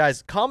 Yeah,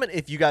 guys, comment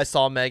if you guys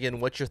saw Megan,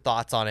 what's your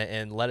thoughts on it,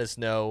 and let us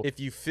know if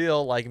you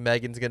feel like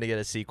Megan's going to get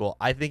a sequel.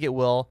 I think it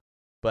will,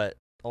 but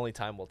only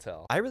time will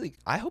tell.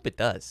 I hope it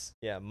does.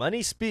 Yeah,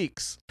 money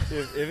speaks.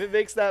 If it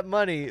makes that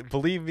money,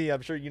 believe me,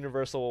 I'm sure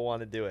Universal will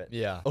want to do it.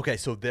 Yeah. Okay,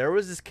 so there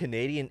was this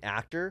Canadian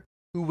actor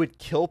who would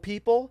kill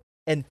people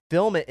and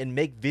film it and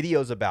make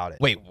videos about it.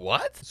 Wait,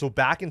 what? So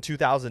back in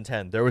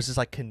 2010, there was this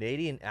like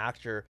Canadian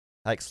actor,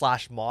 like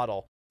 /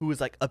 model, who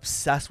was like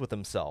obsessed with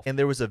himself. And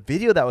there was a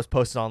video that was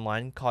posted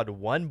online called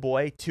One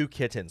Boy, Two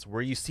Kittens,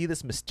 where you see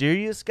this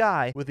mysterious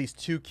guy with these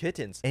two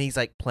kittens and he's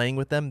like playing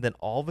with them. Then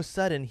all of a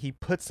sudden he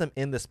puts them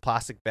in this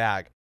plastic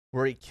bag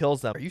where he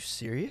kills them. Are you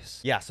serious?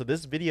 Yeah, so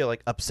this video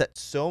like upset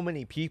so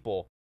many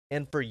people.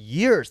 And for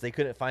years they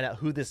couldn't find out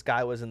who this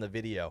guy was in the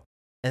video.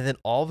 And then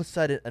all of a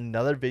sudden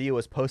another video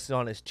was posted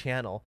on his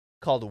channel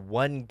called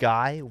One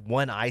Guy,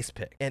 One Ice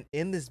Pick. And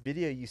in this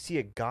video, you see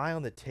a guy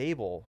on the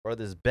table or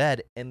this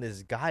bed, and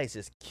this guy is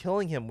just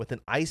killing him with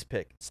an ice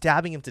pick,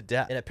 stabbing him to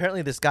death. And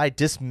apparently this guy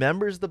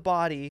dismembers the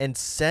body and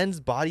sends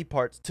body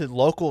parts to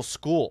local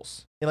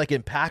schools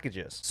in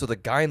packages. So the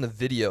guy in the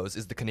videos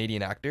is the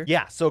Canadian actor?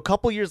 Yeah, so a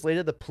couple years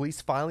later, the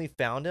police finally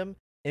found him.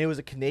 And it was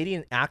a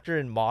Canadian actor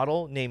and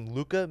model named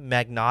Luca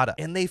Magnotta.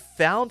 And they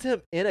found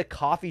him in a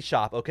coffee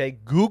shop, okay,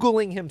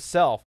 Googling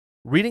himself,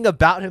 reading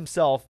about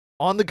himself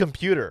on the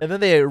computer. And then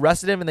they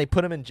arrested him and they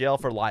put him in jail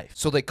for life.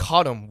 So they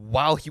caught him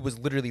while he was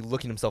literally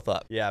looking himself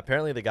up. Yeah,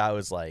 apparently the guy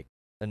was like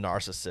a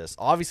narcissist.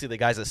 Obviously, the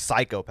guy's a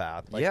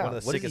psychopath, like Yeah, one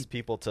of the what is sickest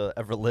people to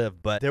ever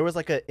live. But there was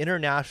like an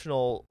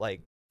international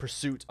like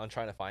pursuit on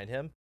trying to find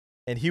him.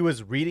 And he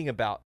was reading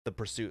about the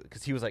pursuit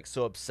because he was like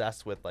so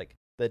obsessed with like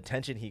the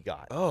attention he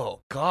got. Oh,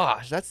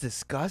 gosh, that's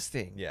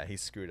disgusting. Yeah, he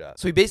screwed up.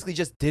 So he basically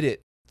just did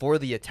it for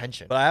the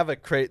attention. But I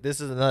have this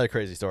is another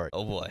crazy story.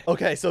 Oh, boy.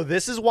 Okay, so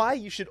this is why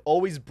you should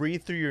always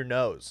breathe through your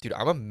nose. Dude,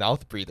 I'm a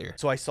mouth breather.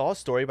 So I saw a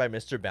story by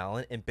Mr.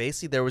 Ballin, and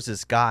basically there was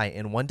this guy,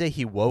 and one day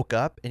he woke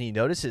up and he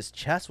noticed his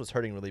chest was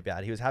hurting really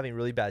bad. He was having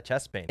really bad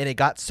chest pain. And it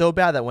got so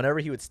bad that whenever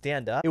he would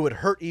stand up, it would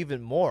hurt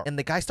even more. And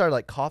the guy started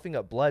like coughing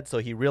up blood, so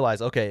he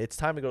realized, okay, it's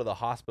time to go to the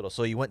hospital.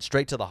 So he went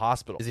straight to the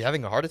hospital. Is he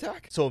having a heart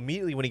attack? So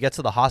immediately when he gets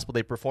to the hospital,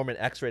 they perform an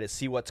x-ray to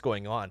see what's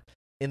going on.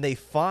 And they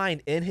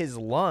find in his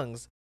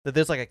lungs that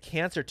there's like a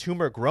cancer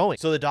tumor growing.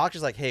 So the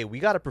doctor's like, hey, we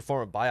got to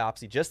perform a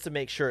biopsy just to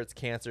make sure it's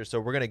cancer. So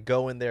we're going to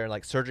go in there and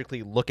like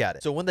surgically look at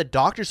it. So when the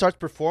doctor starts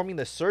performing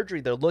the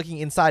surgery, they're looking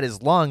inside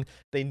his lung.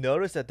 They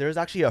notice that there's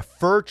actually a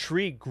fir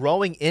tree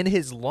growing in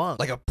his lung.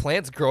 Like a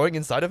plant's growing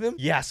inside of him?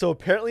 Yeah, so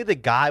apparently the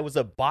guy was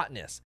a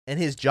botanist and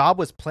his job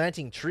was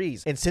planting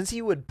trees. And since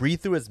he would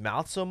breathe through his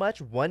mouth so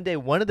much, one day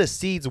one of the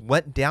seeds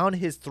went down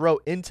his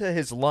throat into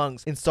his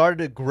lungs and started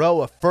to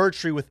grow a fir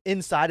tree with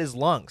inside his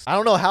lungs. I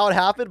don't know how it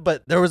happened,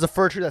 but there was a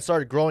fir tree that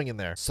started growing in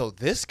there. So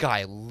this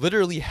guy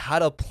literally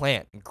had a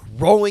plant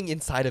growing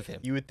inside of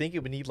him. You would think it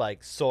would need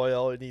like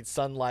soil, it would need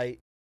sunlight,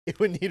 it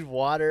would need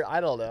water.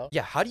 I don't know.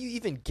 Yeah, how do you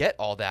even get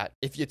all that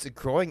if it's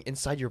growing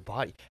inside your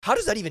body? How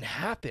does that even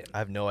happen? I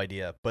have no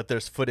idea, but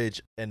there's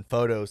footage and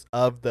photos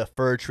of the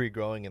fir tree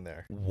growing in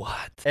there.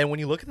 What? And when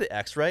you look at the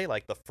x-ray,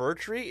 like the fir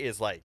tree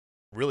is like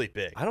really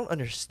big. I don't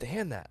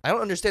understand that. I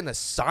don't understand the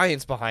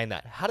science behind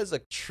that. How does a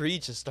tree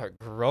just start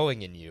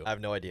growing in you? I have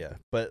no idea.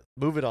 But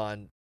moving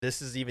on,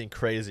 this is even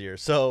crazier.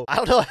 So I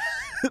don't know.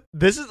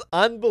 This is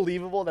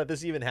unbelievable that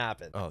this even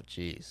happened. Oh,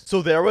 jeez.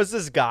 So there was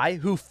this guy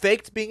who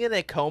faked being in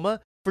a coma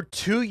for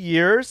 2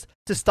 years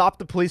to stop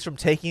the police from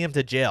taking him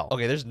to jail.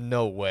 Okay, there's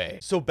no way.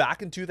 So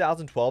back in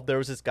 2012, there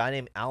was this guy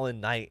named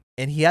Alan Knight,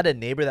 and he had a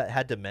neighbor that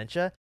had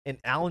dementia, and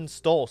Alan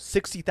stole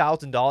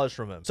 $60,000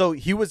 from him. So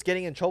he was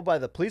getting in trouble by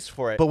the police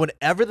for it. But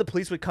whenever the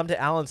police would come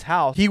to Alan's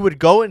house, he would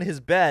go in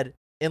his bed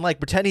and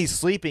like pretend he's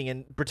sleeping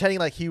and pretending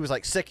like he was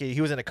like sick.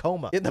 He was in a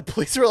coma. And the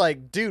police were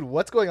like, dude,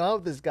 what's going on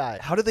with this guy?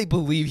 How do they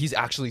believe he's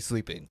actually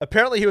sleeping?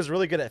 Apparently he was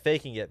really good at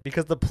faking it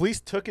because the police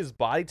took his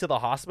body to the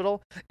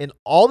hospital and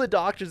all the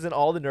doctors and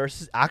all the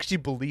nurses actually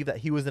believed that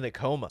he was in a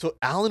coma. So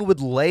Alan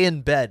would lay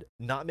in bed,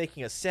 not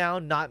making a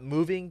sound, not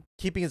moving,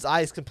 keeping his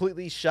eyes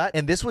completely shut.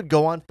 And this would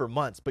go on for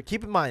months. But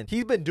keep in mind,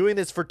 he's been doing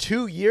this for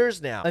 2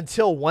 years now,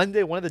 until one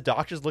day one of the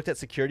doctors looked at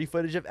security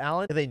footage of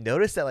Alan and they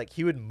noticed that like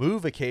he would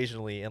move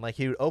occasionally and like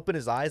he would open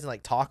his eyes and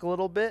like talk a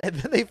little bit. And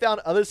then they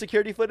found other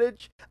security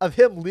footage of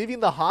him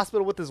leaving the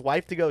hospital with his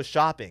wife to go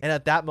shopping. And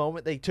at that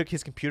moment, they took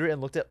his computer and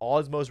looked at all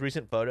his most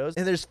recent photos.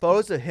 And there's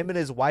photos of him and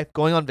his wife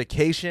going on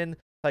vacation,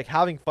 like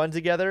having fun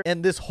together.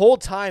 And this whole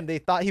time they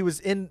thought he was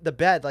in the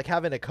bed, like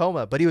having a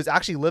coma, but he was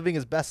actually living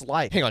his best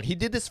life. Hang on, he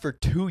did this for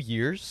 2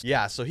 years?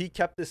 Yeah, so he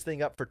kept this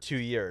thing up for 2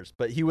 years,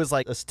 but he was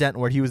like a stint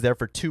where he was there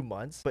for 2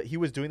 months, but he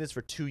was doing this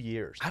for 2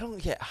 years. I don't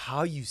get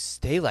how you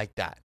stay like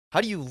that. How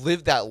do you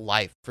live that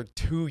life for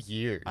 2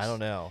 years? I don't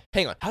know.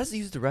 Hang on, how does he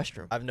use the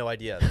restroom? I have no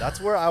idea.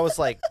 That's where I was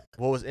like,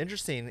 what was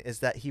interesting is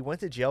that he went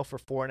to jail for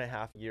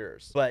 4.5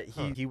 years, but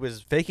he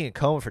was faking a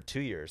coma for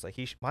 2 years. Like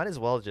he might as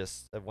well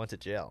just have went to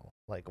jail.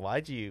 Like,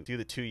 why'd you do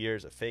the 2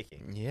 years of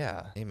faking?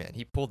 Yeah. Hey, man,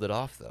 he pulled it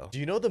off, though. Do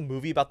you know the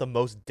movie about the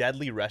most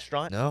deadly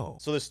restaurant? No.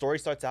 So the story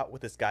starts out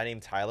with this guy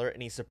named Tyler,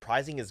 and he's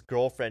surprising his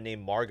girlfriend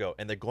named Margot,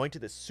 and they're going to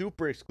this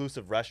super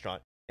exclusive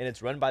restaurant, and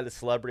it's run by the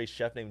celebrity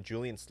chef named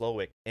Julian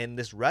Slowik. And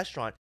this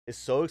restaurant is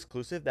so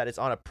exclusive that it's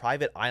on a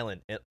private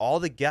island, and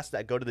all the guests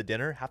that go to the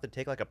dinner have to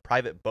take like a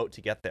private boat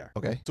to get there.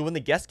 Okay. So when the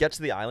guests get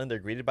to the island, they're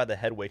greeted by the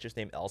head waitress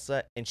named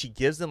Elsa, and she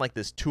gives them like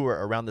this tour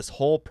around this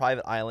whole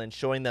private island,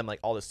 showing them like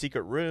all the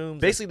secret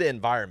rooms, basically the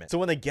environment. So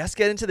when the guests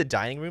get into the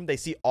dining room, they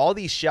see all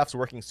these chefs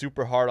working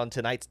super hard on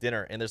tonight's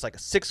dinner, and there's like a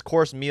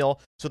 6-course meal,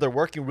 so they're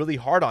working really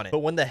hard on it. But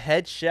when the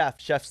head chef,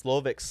 Chef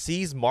Slovik,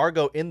 sees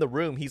Margot in the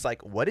room, he's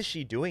like, what is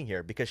she doing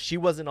here? Because she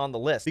wasn't on the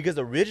list. Because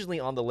originally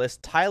on the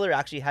list, Tyler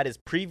actually had his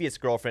previous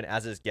girlfriend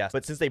as his guest,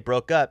 but since they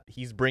broke up,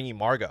 he's bringing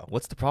Margot.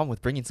 What's the problem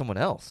with bringing someone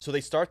else? So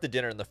they start the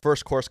dinner, and the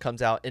first course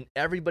comes out, and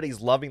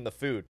everybody's loving the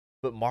food.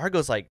 But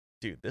Margot's like,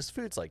 dude, this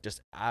food's like just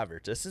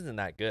average. This isn't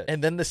that good.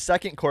 And then the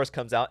second course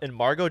comes out, and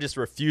Margot just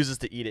refuses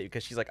to eat it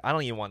because she's like, I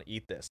don't even want to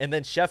eat this. And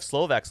then Chef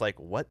Slovak's like,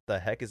 what the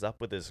heck is up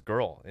with this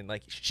girl? And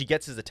like, she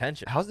gets his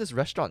attention. How's this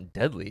restaurant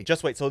deadly?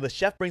 Just wait. So the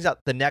chef brings out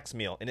the next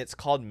meal, and it's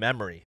called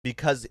Memory,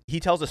 because he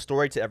tells a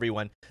story to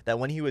everyone that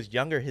when he was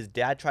younger, his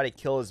dad tried to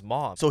kill his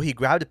mom. So he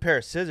grabbed a pair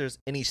of scissors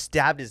and he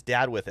stabbed his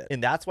dad with it.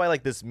 And that's why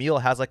like this meal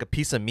has like a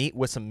piece of meat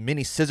with some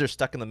mini scissors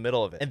stuck in the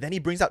middle of it. And then he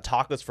brings out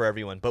tacos for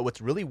everyone. But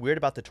what's really weird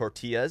about the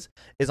tortillas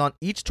is on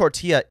each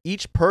tortilla,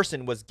 each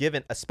person was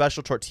given a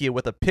special tortilla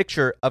with a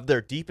picture of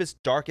their deepest,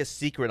 darkest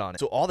secret on it.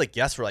 So all the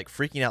guests were like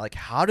freaking out, like,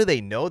 how do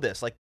they know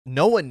this? Like,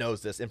 no one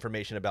knows this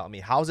information about me.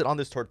 How is it on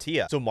this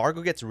tortilla? So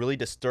Margot gets really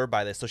disturbed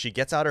by this. So she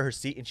gets out of her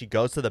seat and she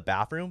goes to the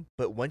bathroom.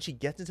 But when she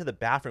gets into the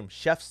bathroom,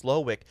 Chef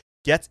Slowik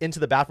gets into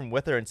the bathroom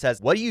with her and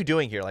says, what are you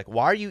doing here? Like,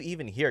 why are you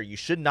even here? You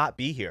should not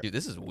be here. Dude,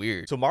 this is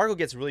weird. So Margot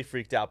gets really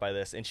freaked out by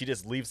this, and she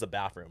just leaves the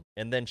bathroom.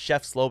 And then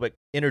Chef Slowik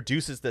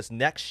introduces this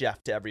next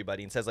chef to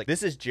everybody and says, like,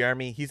 this is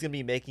Jeremy. He's going to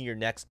be making your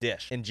next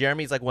dish. And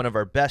Jeremy's like one of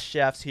our best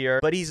chefs here,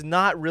 but he's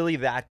not really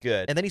that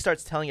good. And then he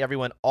starts telling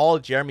everyone all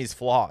Jeremy's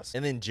flaws.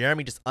 And then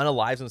Jeremy just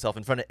unalives himself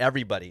in front of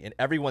everybody. And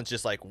everyone's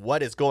just like,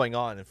 what is going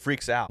on? And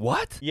freaks out.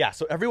 What? Yeah,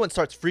 so everyone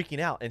starts freaking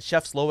out. And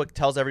Chef Slowik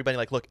tells everybody,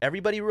 like, look,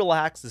 everybody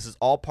relax. This is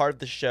all part of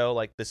the show.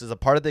 Like, this is a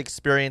part of the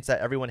experience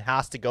that everyone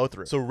has to go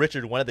through. So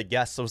Richard, one of the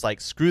guests, was like,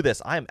 screw this.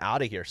 I am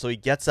out of here. So he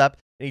gets up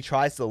and he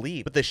tries to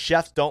leave. But the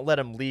chefs don't let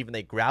him leave, and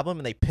they grab him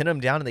and they pin him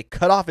down and they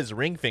cut off his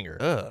ring finger.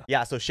 Ugh.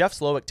 Yeah, so Chef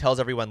Slowik tells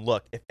everyone,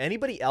 look, if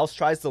anybody else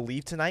tries to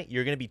leave tonight,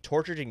 you're going to be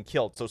tortured and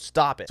killed, so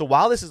stop it. So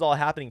while this is all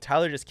happening,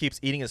 Tyler just keeps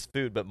eating his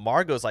food, but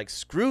Margot's like,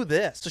 screw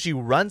this. So she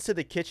runs to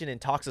the kitchen and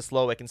talks to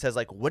Slowik and says,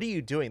 like, what are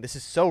you doing? This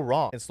is so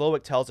wrong. And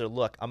Slowik tells her,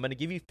 look, I'm going to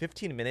give you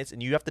 15 minutes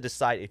and you have to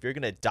decide if you're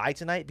going to die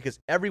tonight because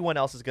everyone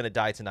else is going to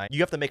die tonight.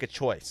 You have to make a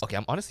choice. Okay,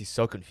 I'm honestly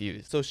so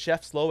confused. So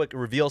Chef Slowik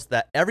reveals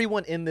that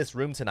everyone in this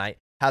room tonight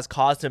has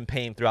caused him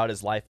pain throughout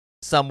his life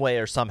some way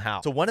or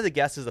somehow. So one of the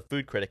guests is a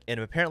food critic, and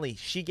apparently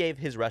she gave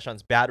his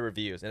restaurants bad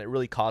reviews, and it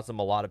really caused him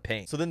a lot of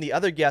pain. So then the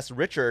other guest,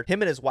 Richard,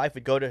 him and his wife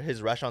would go to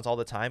his restaurants all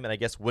the time, and I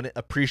guess wouldn't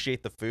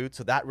appreciate the food,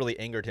 so that really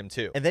angered him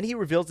too. And then he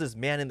reveals this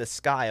man in the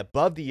sky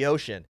above the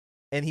ocean,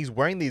 and he's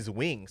wearing these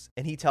wings,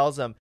 and he tells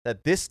him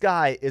that this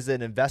guy is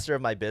an investor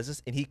of my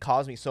business, and he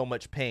caused me so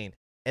much pain.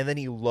 And then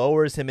he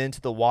lowers him into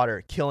the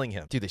water, killing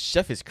him. Dude, the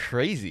chef is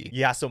crazy.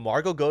 Yeah, so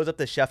Margot goes up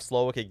to Chef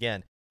Slowik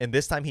again. And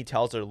this time he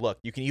tells her, look,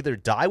 you can either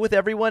die with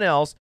everyone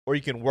else or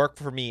you can work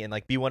for me and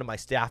like be one of my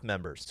staff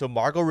members. So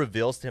Margot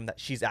reveals to him that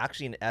she's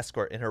actually an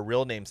escort and her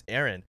real name's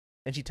Erin.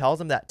 And she tells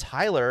him that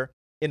Tyler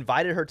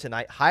invited her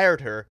tonight,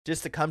 hired her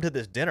just to come to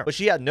this dinner. But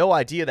she had no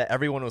idea that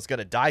everyone was going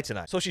to die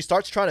tonight. So she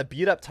starts trying to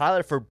beat up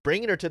Tyler for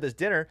bringing her to this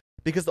dinner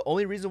because the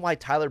only reason why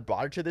Tyler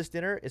brought her to this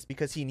dinner is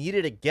because he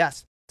needed a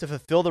guest to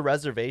fulfill the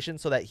reservation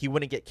so that he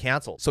wouldn't get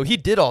canceled. So he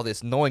did all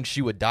this knowing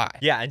she would die.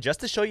 Yeah, and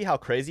just to show you how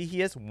crazy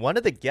he is, one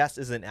of the guests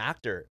is an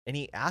actor, and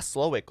he asks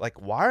Slowik,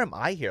 like, why am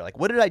I here? Like,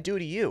 what did I do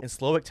to you? And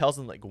Slowik tells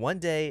him, like, one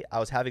day I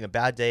was having a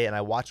bad day, and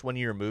I watched one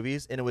of your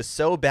movies, and it was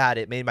so bad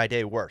it made my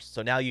day worse.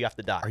 So now you have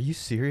to die. Are you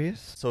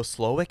serious? So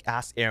Slowik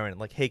asks Erin,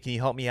 like, hey, can you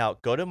help me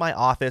out? Go to my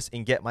office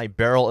and get my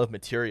barrel of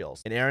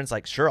materials. And Erin's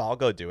like, sure, I'll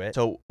go do it.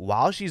 So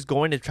while she's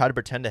going to try to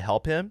pretend to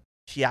help him,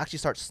 she actually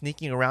starts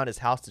sneaking around his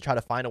house to try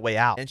to find a way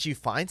out. And she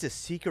finds a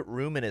secret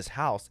room in his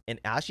house. And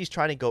as she's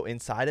trying to go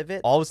inside of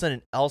it, all of a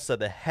sudden, Elsa,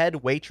 the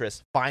head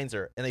waitress, finds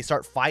her and they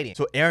start fighting.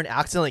 So Erin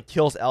accidentally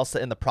kills Elsa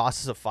in the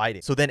process of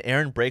fighting. So then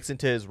Erin breaks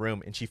into his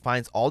room and she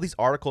finds all these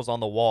articles on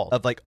the wall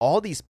of like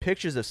all these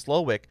pictures of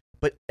Slowik.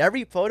 But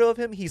every photo of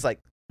him, he's like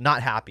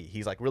not happy.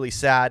 He's like really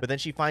sad. But then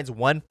she finds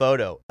one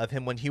photo of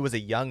him when he was a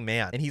young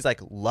man and he's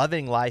like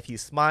loving life.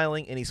 He's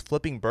smiling and he's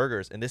flipping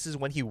burgers. And this is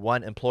when he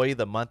won Employee of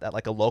the Month at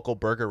like a local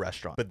burger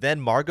restaurant. But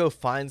then Margot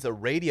finds a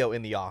radio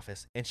in the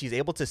office and she's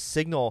able to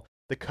signal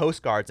the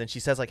Coast Guards and she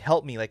says like,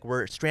 help me, like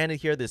we're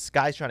stranded here. This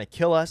guy's trying to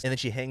kill us. And then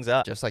she hangs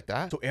up. Just like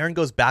that? So Erin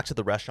goes back to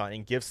the restaurant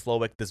and gives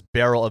Slowik this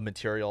barrel of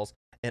materials.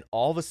 And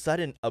all of a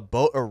sudden a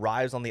boat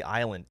arrives on the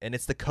island and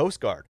it's the Coast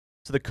Guard.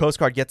 So the Coast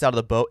Guard gets out of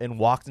the boat and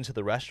walks into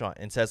the restaurant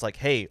and says like,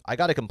 hey, I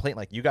got a complaint.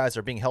 Like you guys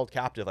are being held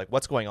captive. Like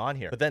what's going on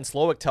here? But then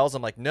Slowik tells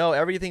him like, no,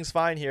 everything's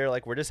fine here.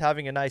 Like we're just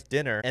having a nice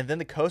dinner. And then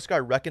the Coast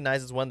Guard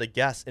recognizes one of the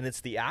guests and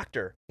it's the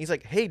actor. He's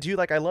like, hey dude,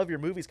 like I love your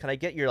movies. Can I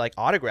get your like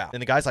autograph?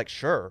 And the guy's like,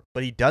 sure.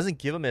 But he doesn't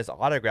give him his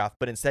autograph,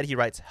 but instead he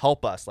writes,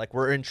 help us. Like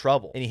we're in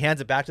trouble. And he hands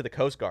it back to the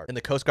Coast Guard. And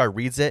the Coast Guard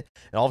reads it.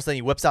 And all of a sudden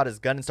he whips out his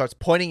gun and starts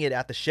pointing it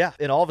at the chef.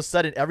 And all of a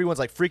sudden everyone's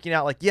like freaking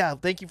out like, yeah,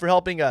 thank you for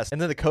helping us.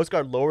 And then the Coast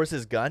Guard lowers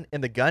his gun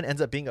and the gun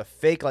ends up being a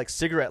fake like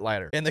cigarette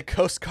lighter. And the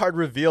Coast Guard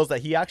reveals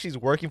that he actually is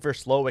working for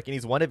Slowik and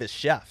he's one of his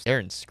chefs.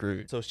 Erin's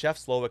screwed. So Chef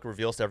Slowik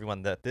reveals to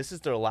everyone that this is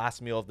their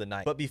last meal of the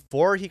night. But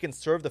before he can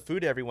serve the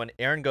food to everyone,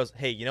 Erin goes,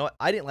 hey, you know what?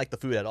 I didn't like the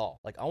food at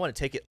all. Like I want to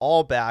take it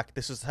all back.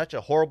 This was such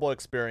a horrible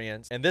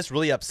experience. And this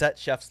really upset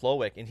Chef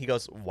Slowik. And he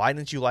goes, why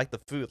didn't you like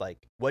the food? Like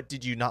what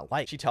did you not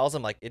like? She tells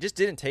him like, it just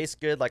didn't taste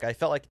good. Like I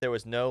felt like there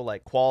was no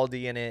like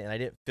quality in it. And I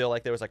didn't feel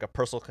like there was like a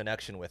personal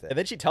connection with it. And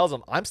then she tells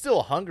him, I'm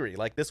still hungry.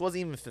 Like this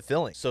wasn't even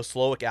fulfilling. So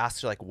Slowik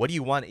asks her like, what do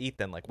you want to eat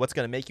then? Like what's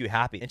going to make you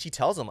happy? And she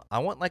tells him, I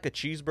want like a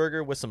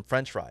cheeseburger with some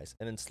french fries.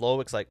 And then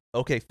Slowik's like,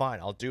 okay, fine,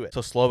 I'll do it. So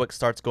Slowik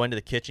starts going to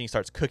the kitchen. He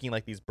starts cooking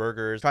like these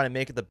burgers, trying to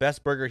make it the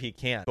best burger he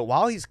can. But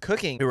while he's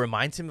cooking, it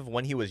reminds him of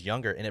when he was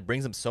younger and it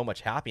brings him so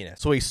much happiness.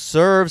 So he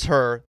serves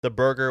her the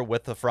burger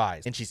with the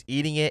fries and she's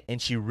eating it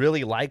and she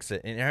really likes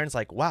it. And Erin's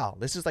like, wow,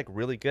 this is like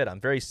really good. I'm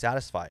very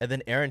satisfied. And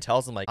then Erin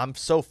tells him like, I'm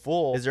so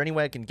full. Is there any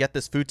way I can get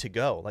this food to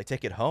go? Like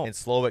take it home. And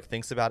Slowik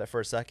thinks about it for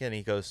a second and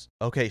he goes,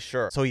 okay,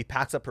 sure. So he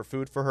packs up her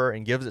food for her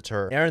and gives it to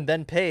her. Erin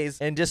then pays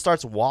and just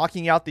starts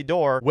walking out the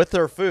door with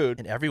her food.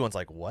 And everyone's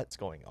like, what's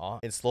going on?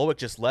 And Slowik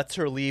just lets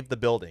her leave the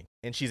building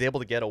and she's able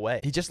to get away.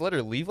 He just let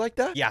her leave like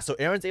that? Yeah, so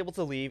Erin's able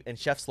to leave and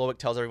Chef Slowik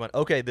tells everyone,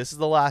 okay, this is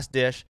the last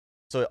dish.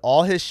 So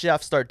all his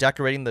chefs start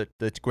decorating the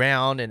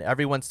ground and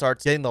everyone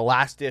starts getting the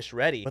last dish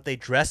ready. But they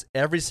dress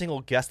every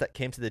single guest that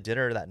came to the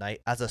dinner that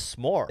night as a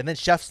s'more. And then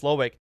Chef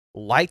Slowik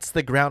lights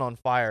the ground on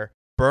fire,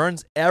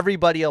 burns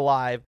everybody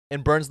alive,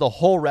 and burns the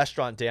whole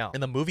restaurant down.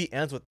 And the movie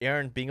ends with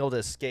Erin being able to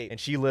escape and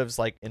she lives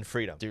like in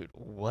freedom. Dude,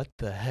 what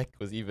the heck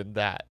was even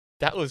that?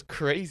 That was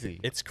crazy.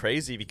 It's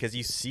crazy because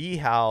you see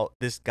how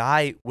this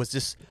guy was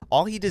just,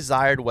 all he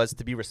desired was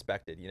to be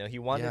respected. You know, he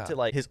wanted to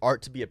like his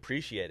art to be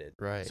appreciated.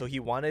 Right. So he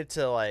wanted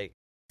to like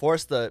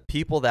force the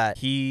people that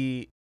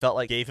he felt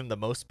like gave him the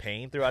most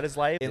pain throughout his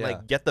life and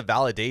like get the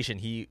validation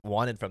he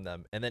wanted from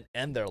them and then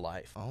end their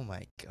life. Oh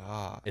my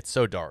God. It's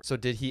so dark. So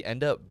did he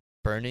end up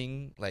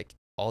burning like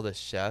all the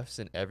chefs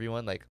and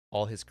everyone, like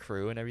all his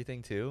crew and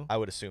everything too? I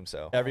would assume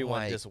so.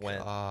 Everyone Oh my just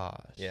went. gosh.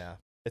 Yeah,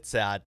 it's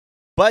sad,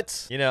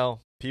 but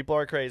people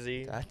are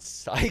crazy, That's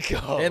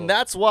psycho. and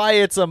that's why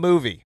it's a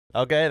movie.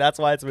 Okay, that's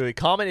why it's a movie.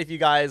 Comment if you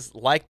guys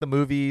like the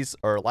movies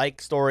or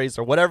like stories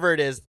or whatever it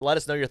is. Let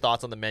us know your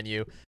thoughts on the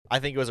menu. I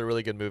think it was a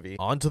really good movie.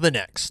 On to the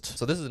next.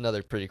 So this is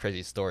another pretty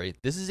crazy story.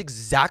 This is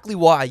exactly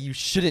why you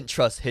shouldn't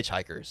trust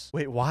hitchhikers.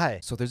 Wait, why?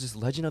 So there's this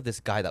legend of this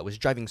guy that was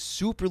driving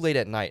super late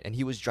at night, and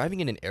he was driving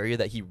in an area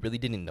that he really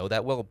didn't know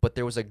that well, but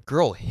there was a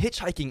girl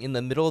hitchhiking in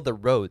the middle of the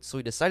road, so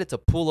he decided to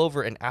pull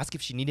over and ask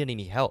if she needed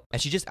any help.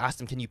 And she just asked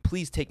him, "Can you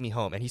please take me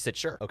home?" And he said,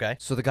 "Sure." Okay.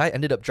 So the guy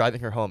ended up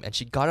driving her home, and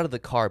she got out of the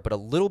car, but a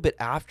little bit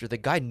after, the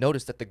guy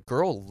noticed that the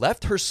girl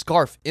left her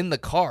scarf in the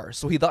car,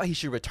 so he thought he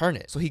should return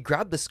it. So he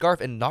grabbed the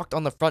scarf and knocked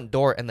on the front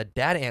door, and the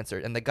dad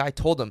answered, and the guy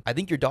told him, "I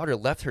think your daughter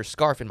left her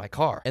scarf in my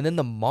car." And then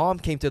the mom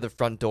came to the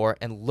front door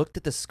and looked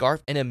at the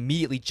scarf and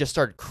immediately just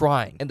started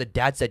crying. And the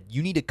dad said,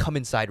 "You need to come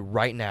inside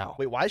right now."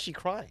 Wait, why is she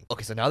crying?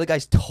 Okay, so now the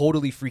guy's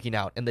totally freaking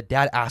out, and the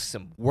dad asks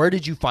him, "Where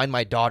did you find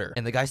my daughter?"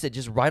 And the guy said,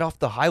 "Just right off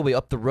the highway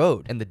up the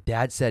road." And the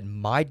dad said,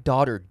 "My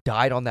daughter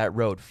died on that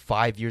road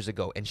 5 years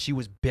ago, and she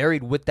was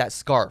buried with that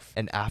scarf."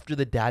 And after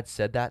the dad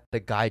said that, the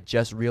guy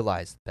just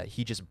realized that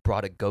he just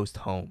brought a ghost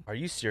home. Are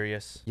you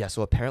serious? Yeah,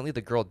 so apparently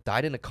the girl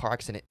died in a car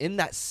accident in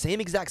that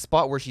same exact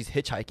spot where she's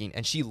hitchhiking,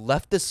 and she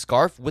left the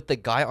scarf with the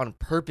guy on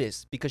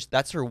purpose because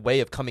that's her way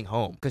of coming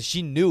home, because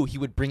she knew he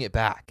would bring it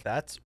back.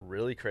 That's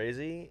really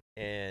crazy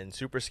and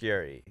super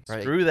scary.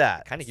 Right. Screw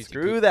that. Kinda gives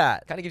you Screw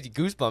that. Kind of gives you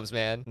goosebumps,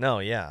 man. No,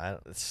 yeah,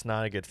 it's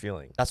not a good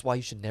feeling. That's why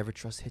you should never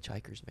trust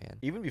hitchhikers, man.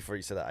 Even before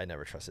you said that, I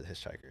never trusted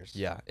hitchhikers.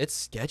 Yeah, it's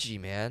sketchy,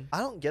 man. I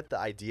don't get the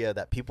idea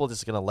that people are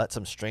just gonna let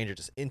some stranger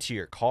just into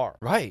your car.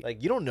 Right.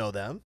 Like, you don't know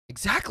them.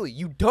 Exactly.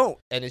 You don't.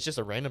 And it's just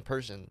a random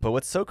person. But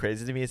what's so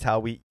crazy to me is how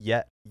we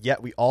yet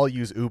we all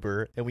use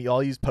Uber and we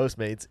all use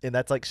Postmates, and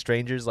that's like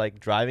strangers like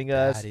driving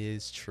us That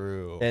is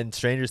true. and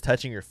strangers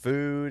touching your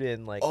food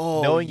and like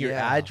Oh, knowing your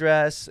yeah.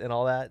 address and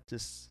all that.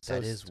 Just so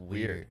that is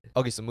weird.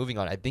 Okay, so moving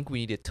on. I think we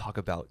need to talk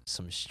about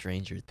some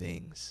Stranger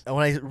Things. And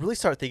when I really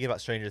start thinking about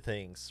Stranger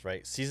Things,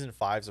 right? Season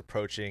 5's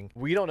approaching.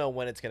 We don't know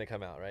when it's gonna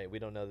come out, right? We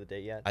don't know the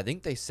date yet. I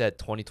think they said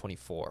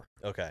 2024.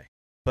 Okay.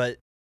 But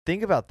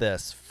think about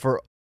this.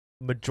 For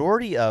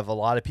majority of a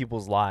lot of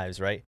people's lives,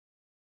 right?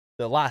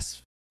 The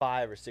last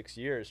 5 or 6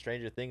 years,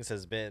 Stranger Things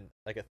has been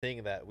like a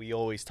thing that we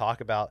always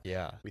talk about.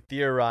 Yeah. We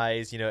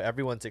theorize,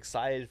 everyone's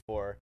excited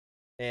for.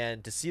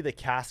 And to see the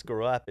cast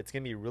grow up, it's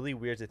going to be really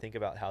weird to think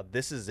about how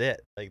this is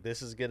it. Like,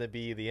 this is going to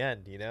be the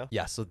end,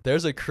 Yeah, so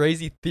there's a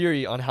crazy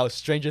theory on how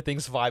Stranger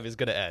Things 5 is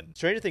going to end.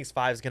 Stranger Things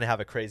 5 is going to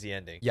have a crazy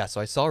ending. Yeah, so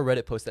I saw a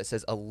Reddit post that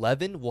says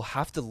 11 will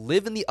have to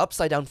live in the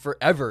Upside Down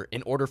forever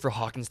in order for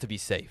Hawkins to be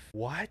safe.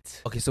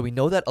 What? Okay, so we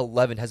know that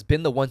 11 has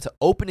been the one to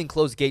open and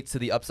close gates to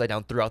the Upside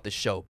Down throughout the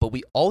show, but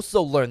we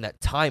also learn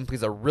that time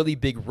plays a really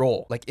big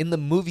role. Like in the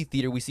movie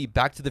theater, we see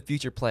Back to the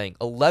Future playing.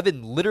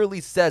 11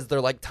 literally says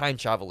they're like time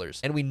travelers,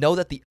 and we know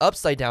that the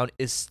Upside Down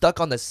is stuck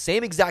on the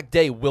same exact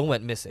day Will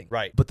went missing.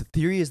 Right. But the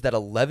theory is that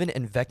 11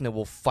 and Vecna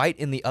will fight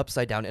in the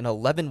Upside Down, and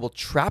 11 will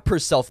trap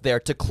herself there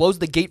to close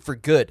the gate for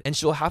good, and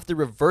she'll have to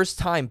reverse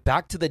time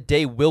back to the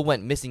day Will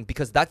went missing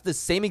because that's the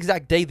same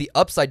exact day the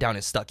Upside Down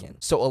is stuck in.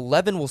 So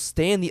 11 will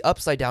stay in the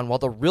Upside Down while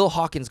the real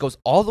Hawkins goes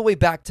all the way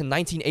back to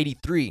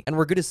 1983, and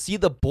we're gonna see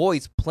the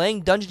boys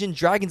playing Dungeons and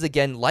Dragons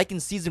again like in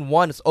season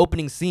 1's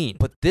opening scene.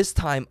 But this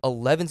time,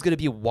 11's gonna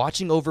be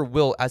watching over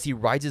Will as he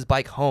rides his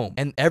bike home,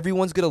 and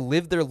everyone's gonna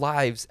live their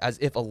lives as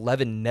if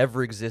 11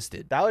 never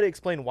existed. That would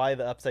explain why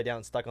the Upside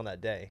Down stuck on that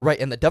day. Right,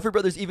 and the Duffer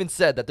Brothers even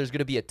said that there's going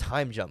to be a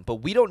time jump, but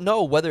we don't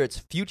know whether it's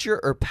future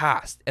or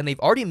past, and they've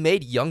already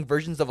made young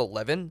versions of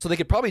 11, so they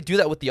could probably do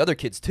that with the other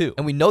kids too.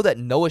 And we know that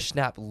Noah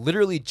Schnapp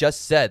literally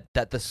just said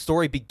that the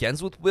story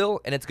begins with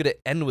Will and it's going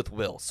to end with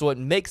Will, so it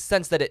makes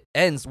sense that it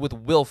ends with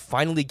Will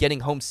finally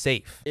getting home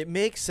safe. It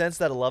makes sense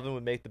that 11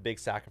 would make the big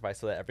sacrifice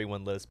so that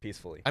everyone lives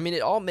peacefully. I mean,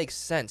 it all makes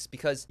sense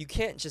because you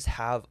can't just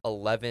have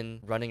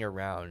 11 running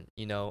around,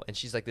 and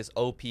she's like this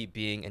OP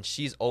being, and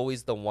she's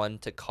always the one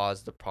to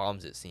cause the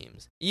problems, it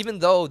seems. Even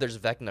though there's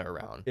Vecna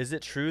around. Is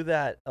it true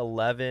that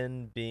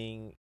 11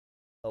 being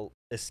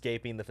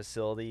escaping the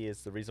facility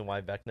is the reason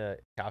why Vecna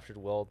captured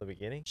Will at the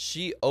beginning?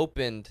 She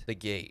opened the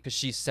gate because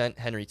she sent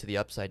Henry to the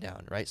Upside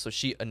Down, right? So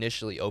she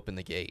initially opened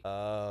the gate.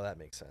 Oh, that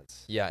makes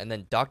sense. Yeah, and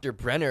then Dr.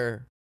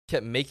 Brenner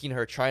kept making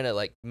her trying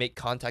to make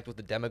contact with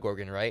the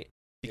Demogorgon, right?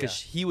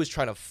 Because he was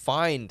trying to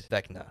find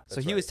Vecna.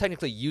 So he was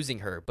technically using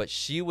her, but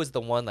she was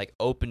the one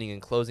opening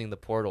and closing the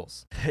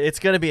portals. It's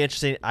going to be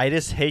interesting. I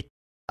just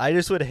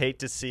would hate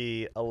to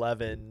see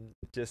 11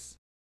 just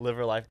live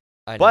her life.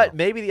 I know. But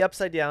maybe the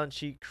Upside Down,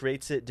 she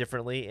creates it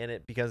differently and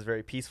it becomes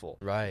very peaceful.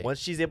 Right. Once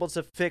she's able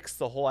to fix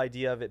the whole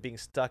idea of it being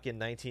stuck in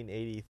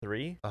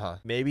 1983,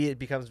 maybe it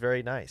becomes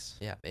very nice.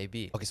 Yeah,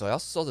 maybe. Okay, so I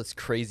also saw this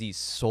crazy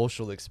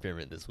social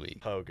experiment this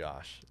week. Oh,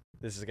 gosh.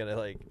 This is gonna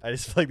I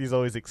just feel like these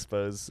always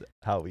expose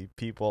how we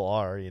people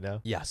are, you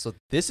know? Yeah, so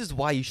this is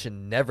why you should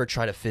never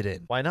try to fit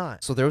in. Why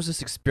not? So there was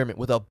this experiment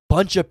with a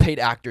bunch of paid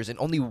actors and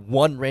only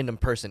one random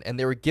person, and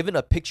they were given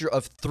a picture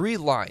of 3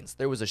 lines.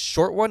 There was a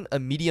short one, a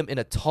medium, and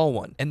a tall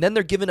one. And then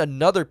they're given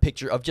another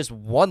picture of just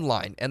 1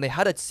 line, and they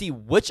had to see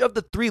which of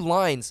the 3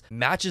 lines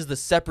matches the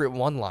separate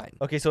 1 line.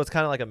 Okay, so it's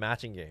kind of like a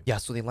matching game. Yeah,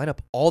 so they line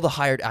up all the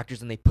hired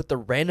actors and they put the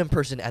random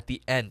person at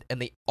the end,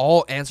 and they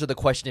all answer the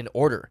question in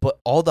order. But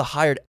all the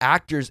hired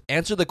actors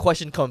answer the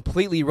question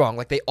completely wrong.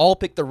 Like, they all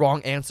picked the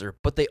wrong answer,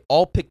 but they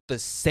all picked the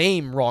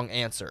same wrong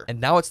answer.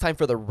 And now it's time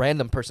for the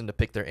random person to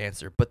pick their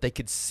answer. But they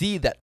could see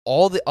that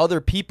all the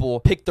other people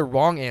picked the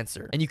wrong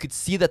answer. And you could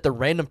see that the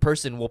random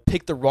person will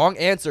pick the wrong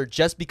answer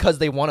just because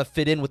they want to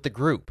fit in with the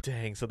group.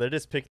 Dang, so they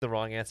just picked the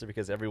wrong answer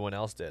because everyone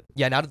else did.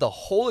 Yeah, and out of the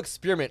whole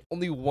experiment,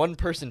 only one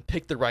person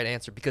picked the right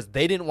answer because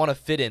they didn't want to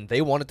fit in.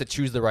 They wanted to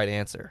choose the right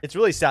answer. It's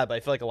really sad, but I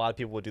feel like a lot of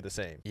people would do the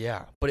same.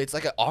 Yeah, but it's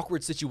like an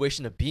awkward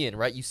situation to be in,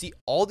 right? You see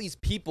all these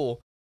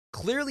people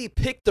clearly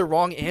pick the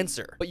wrong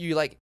answer, but you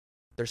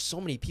there's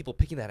so many people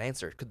picking that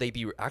answer. Could they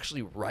be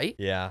actually right?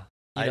 Yeah.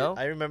 You know?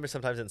 I remember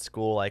sometimes in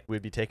school,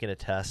 we'd be taking a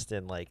test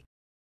and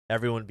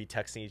everyone would be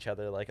texting each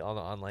other on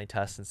the online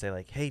test and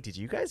say hey, did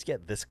you guys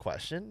get this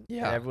question?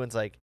 Yeah. And everyone's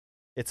like,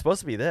 it's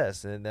supposed to be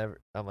this. And then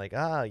I'm like,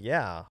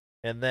 yeah.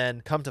 And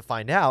then come to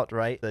find out,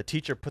 right, the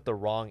teacher put the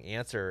wrong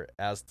answer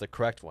as the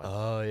correct one.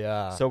 Oh,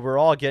 yeah. So we're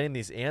all getting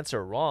these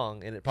answer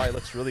wrong, and it probably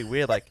looks really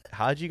weird.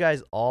 How'd you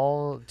guys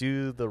all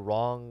do the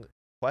wrong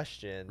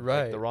question,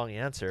 Right. the wrong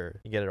answer,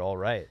 and get it all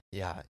right?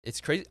 Yeah, it's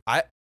crazy.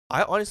 I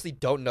honestly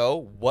don't know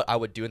what I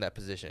would do in that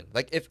position.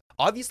 If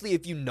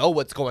you know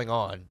what's going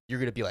on, you're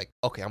going to be like,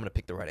 okay, I'm going to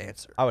pick the right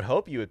answer. I would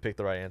hope you would pick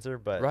the right answer,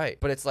 but Right.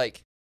 But it's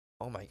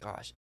oh my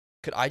gosh,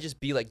 could I just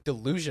be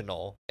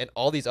delusional and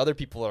all these other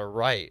people are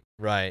right?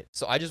 right.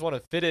 So I just want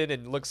to fit in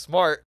and look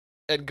smart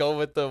and go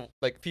with the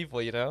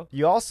people, you know?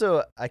 You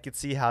also, I could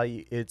see how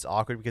it's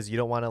awkward because you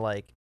don't want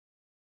to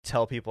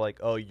tell people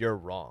oh, you're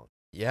wrong.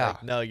 Yeah.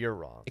 No, you're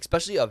wrong.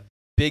 Especially a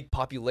big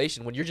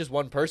population when you're just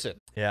one person.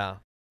 Yeah.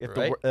 If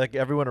Right?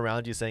 everyone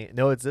around you saying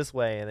no, it's this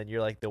way, and then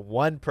you're the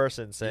one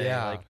person saying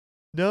Yeah.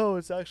 no,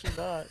 it's actually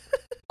not.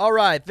 All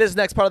right, this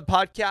next part of the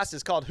podcast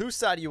is called Whose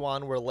Side Are You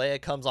On, where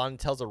Leia comes on and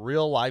tells a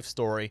real life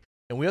story,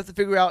 and we have to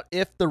figure out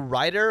if the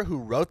writer who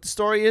wrote the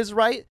story is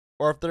right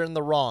or if they're in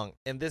the wrong.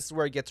 And this is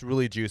where it gets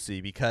really juicy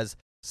because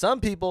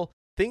some people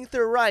think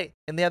they're right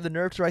and they have the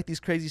nerve to write these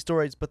crazy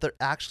stories, but they're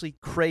actually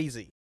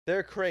crazy.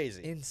 They're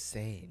crazy.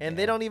 Insane. And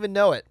they don't even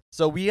know it.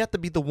 So we have to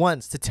be the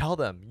ones to tell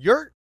them,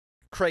 you're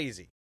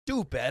crazy.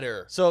 do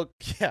better. So,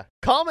 yeah,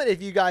 comment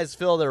if you guys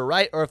feel they're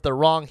right or if they're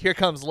wrong. Here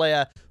comes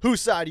Leia.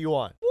 Whose side are you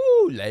on?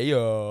 Woo,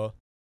 Leia.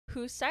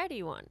 Whose side are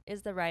you on?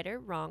 Is the writer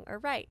wrong or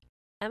right?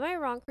 Am I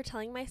wrong for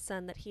telling my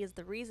son that he is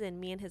the reason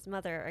me and his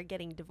mother are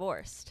getting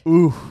divorced?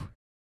 Ooh,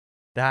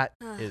 that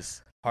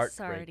is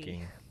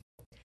heartbreaking.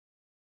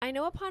 I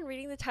know upon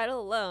reading the title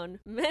alone,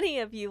 many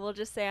of you will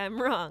just say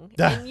I'm wrong.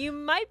 And you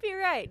might be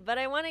right, but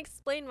I want to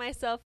explain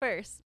myself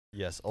first.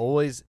 Yes,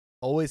 always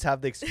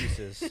have the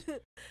excuses.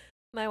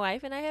 My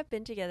wife and I have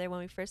been together when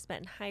we first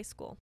met in high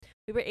school.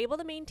 We were able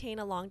to maintain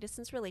a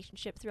long-distance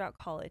relationship throughout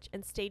college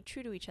and stayed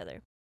true to each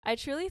other. I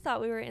truly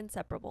thought we were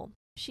inseparable.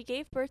 She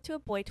gave birth to a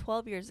boy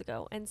 12 years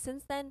ago, and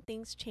since then,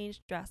 things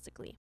changed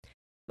drastically.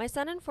 My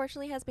son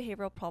unfortunately has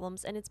behavioral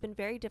problems, and it's been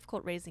very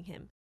difficult raising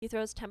him. He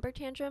throws temper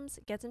tantrums,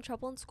 gets in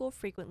trouble in school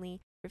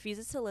frequently,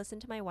 refuses to listen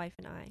to my wife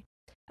and I.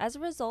 As a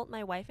result,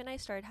 my wife and I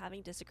started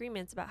having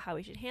disagreements about how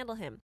we should handle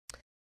him,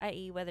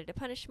 i.e. whether to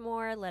punish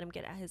more, let him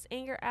get his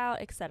anger out,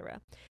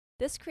 etc.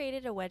 This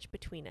created a wedge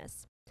between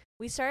us.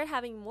 We started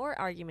having more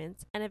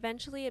arguments, and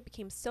eventually it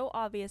became so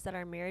obvious that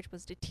our marriage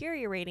was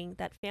deteriorating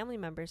that family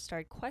members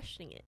started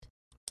questioning it.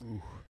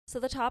 Ooh. So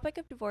the topic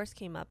of divorce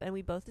came up, and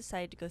we both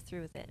decided to go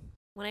through with it.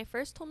 When I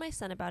first told my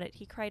son about it,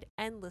 he cried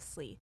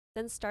endlessly,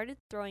 then started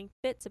throwing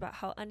fits about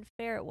how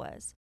unfair it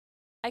was.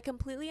 I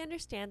completely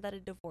understand that a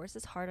divorce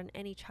is hard on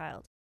any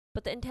child,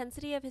 but the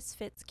intensity of his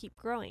fits keep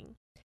growing.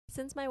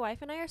 Since my wife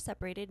and I are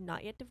separated,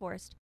 not yet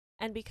divorced,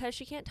 and because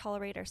she can't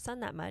tolerate our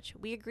son that much,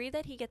 we agreed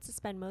that he gets to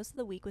spend most of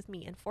the week with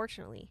me,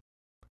 unfortunately.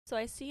 So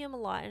I see him a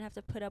lot and have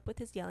to put up with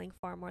his yelling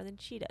far more than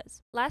she does.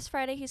 Last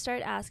Friday, he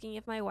started asking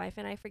if my wife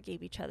and I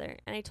forgave each other,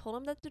 and I told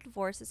him that the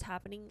divorce is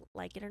happening,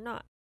 like it or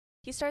not.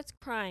 He starts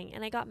crying,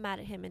 and I got mad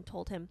at him and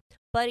told him,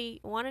 "Buddy,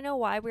 want to know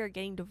why we are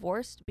getting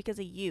divorced? Because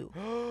of you.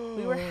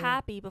 We were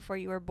happy before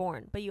you were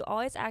born, but you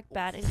always act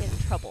bad and get in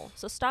trouble.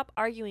 So stop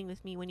arguing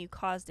with me when you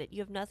caused it.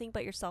 You have nothing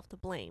but yourself to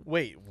blame."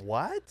 Wait,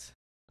 what?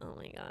 Oh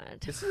my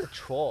god. This is a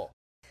troll.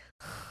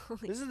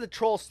 Holy This is the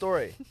troll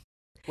story.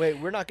 Wait,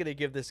 we're not going to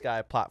give this guy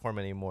a platform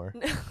anymore.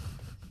 no.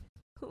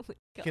 Oh my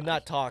god.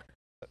 Cannot talk.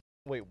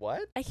 Wait,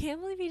 what? I can't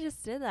believe he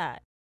just did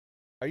that.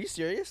 Are you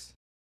serious?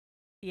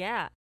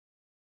 Yeah.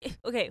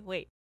 Okay,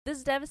 wait.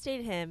 This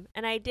devastated him,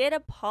 and I did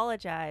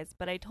apologize,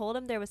 but I told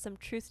him there was some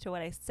truth to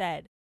what I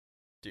said.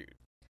 Dude.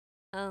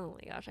 Oh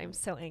my gosh, I'm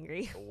so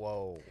angry.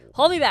 Whoa.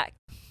 Hold me back.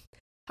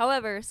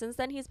 However, since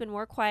then he's been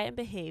more quiet and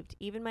behaved.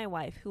 Even my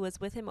wife, who was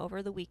with him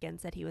over the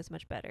weekend, said he was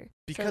much better.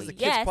 Because So, the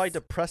kid's probably yes,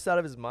 depressed out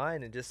of his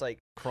mind and just like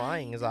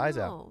crying his eyes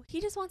out. no,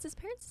 he just wants his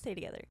parents to stay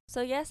together.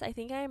 So yes, I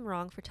think I am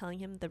wrong for telling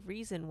him the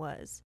reason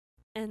was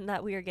and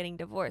that we are getting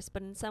divorced.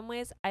 But in some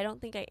ways, I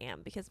don't think I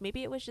am because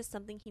maybe it was just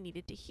something he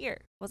needed to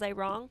hear. Was I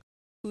wrong?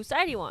 Whose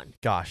side are you on?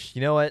 Gosh,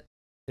 you know what?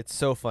 It's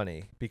so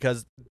funny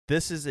because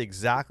this is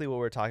exactly what we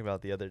were talking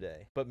about the other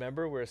day. But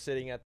remember, we were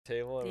sitting at the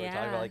table and we were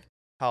talking Yeah. about like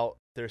how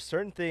there's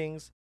certain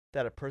things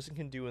that a person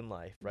can do in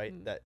life, right?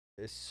 Mhm. That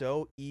is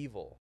so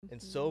evil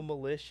and so Mhm.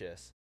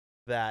 malicious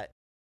that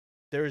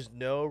there's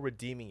no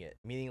redeeming it.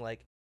 Meaning,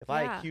 like, if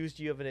I Yeah. accused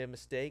you of a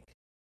mistake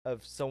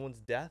of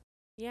someone's death,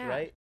 Yeah.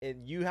 right,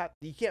 and you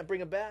can't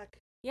bring it back,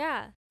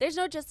 Yeah. There's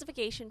no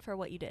justification for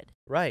what you did.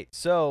 right?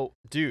 So,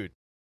 dude,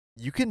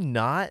 you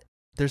cannot.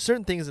 There's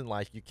certain things in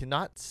life you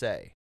cannot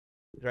say,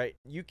 right?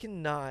 You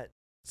cannot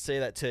say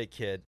that to a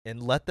kid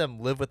and let them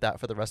live with that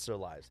for the rest of their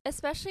lives.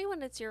 Especially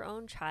when it's your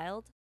own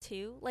child,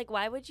 too. Like,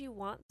 why would you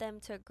want them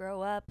to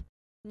grow up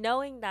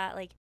knowing that,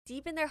 like,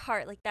 deep in their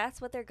heart, like,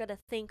 that's what they're going to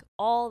think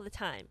all the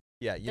time?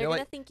 Yeah, you They're know going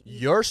to what? think evil.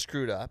 You're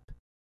screwed up.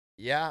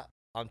 Yeah,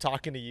 I'm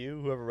talking to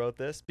you, whoever wrote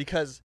this,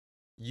 because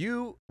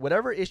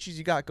whatever issues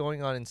you got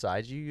going on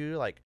inside you,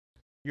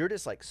 you're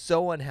just like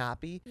so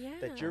unhappy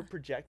that you're Yeah.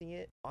 projecting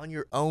it on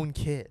your own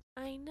kid.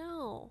 I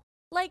know.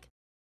 Like,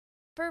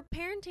 for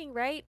parenting,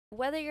 right?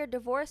 Whether you're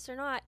divorced or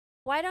not,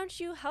 why don't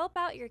you help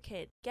out your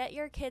kid? Get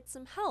your kid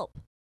some help.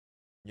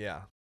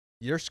 Yeah,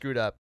 you're screwed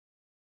up,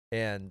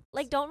 and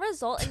Like, don't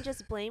result in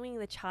just blaming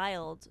the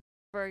child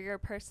for your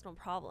personal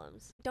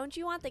problems. Don't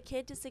you want the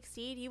kid to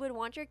succeed? You would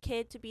want your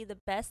kid to be the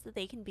best that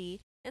they can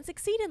be and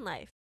succeed in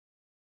life,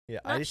 yeah,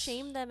 not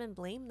shame them and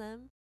blame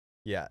them.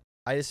 Yeah,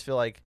 I just feel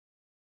like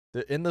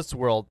in this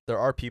world there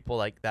are people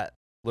like that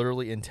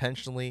literally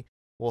intentionally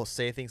will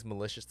say things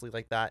maliciously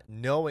like that,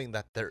 knowing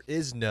that there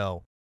is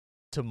no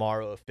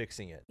tomorrow of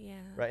fixing it,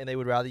 Yeah. right? And they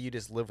would rather you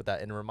just live with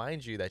that and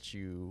remind you that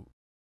you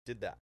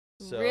did that.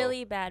 So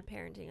Really bad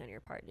parenting on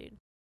your part, dude.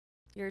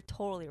 You're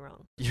totally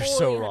wrong. You're Totally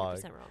so wrong.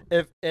 100% wrong.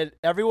 if and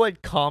everyone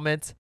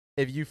comment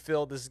if you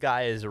feel this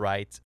guy is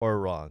right or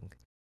wrong.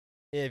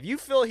 If you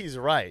feel he's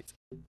right,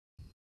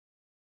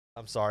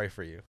 I'm sorry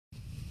for you.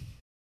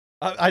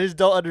 I just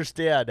don't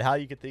understand how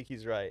you could think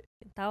he's right.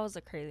 That was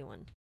a crazy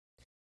one.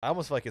 I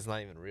almost feel like it's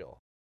not even real.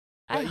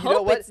 I But you know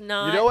hope what? it's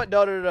not. You know what?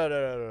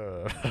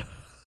 No.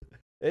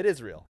 It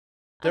is real.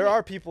 There mean-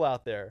 are people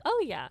out there.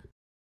 Oh, yeah.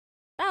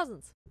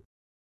 Thousands.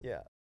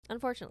 Yeah,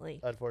 Unfortunately.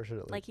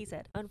 unfortunately. Like he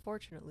said,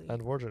 unfortunately.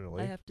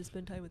 Unfortunately. I have to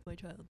spend time with my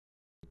child.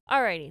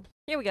 Alrighty,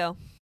 here we go.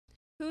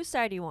 Whose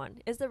side are you on?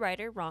 Is the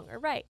writer wrong or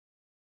right?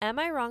 Am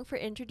I wrong for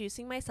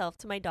introducing myself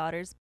to my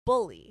daughter's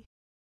bully?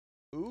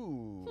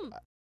 Ooh. Hmm.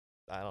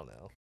 I don't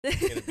know.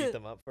 You gonna beat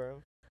them up for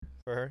him?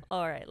 For her?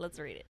 Alright, let's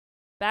read it.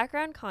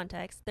 Background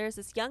context. There's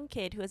this young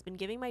kid who has been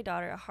giving my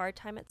daughter a hard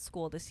time at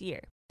school this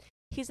year.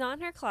 He's not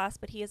in her class,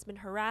 but he has been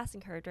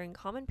harassing her during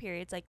common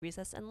periods like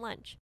recess and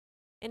lunch.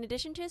 In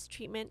addition to his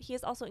treatment, he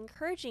is also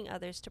encouraging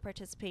others to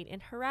participate in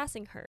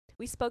harassing her.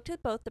 We spoke to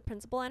both the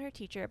principal and her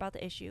teacher about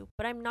the issue,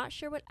 but I'm not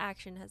sure what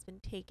action has been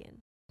taken.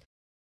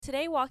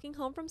 Today, walking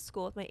home from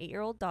school with my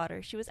 8-year-old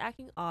daughter, she was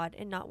acting odd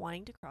and not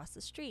wanting to cross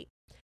the street.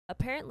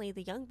 Apparently,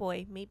 the young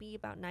boy, maybe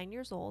about 9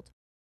 years old,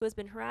 who has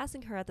been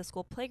harassing her at the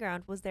school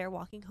playground, was there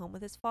walking home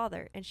with his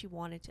father, and she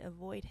wanted to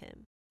avoid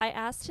him. I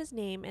asked his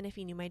name and if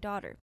he knew my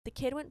daughter. The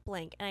kid went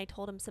blank, and I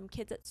told him some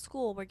kids at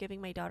school were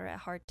giving my daughter a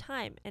hard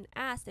time and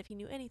asked if he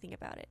knew anything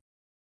about it.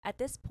 At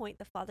this point,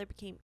 the father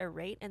became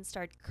irate and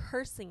started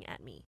cursing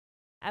at me.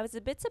 I was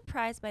a bit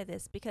surprised by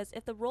this because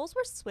if the roles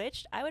were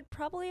switched, I would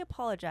probably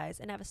apologize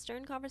and have a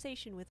stern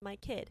conversation with my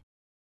kid.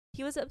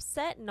 He was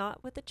upset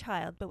not with the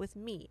child, but with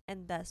me,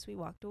 and thus we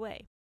walked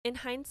away. In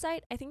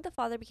hindsight, I think the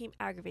father became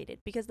aggravated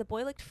because the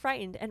boy looked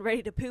frightened and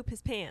ready to poop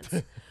his pants.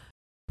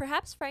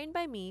 Perhaps frightened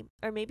by me,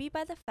 or maybe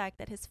by the fact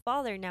that his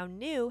father now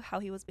knew how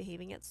he was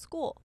behaving at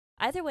school.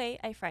 Either way,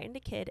 I frightened a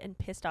kid and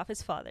pissed off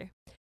his father.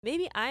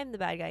 Maybe I'm the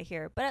bad guy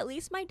here, but at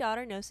least my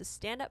daughter knows to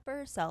stand up for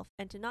herself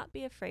and to not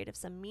be afraid of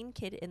some mean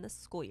kid in the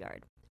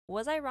schoolyard.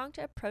 Was I wrong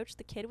to approach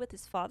the kid with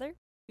his father?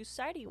 Whose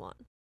side are you on?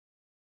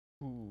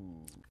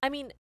 Ooh. I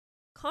mean,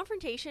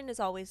 confrontation is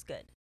always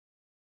good.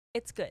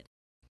 It's good.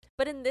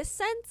 But in this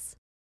sense,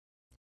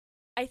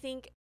 I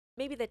think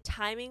maybe the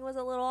timing was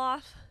a little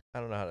off. I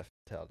don't know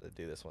how to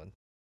do this one.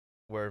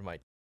 Where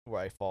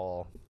I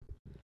fall.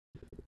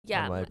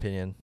 Yeah. In my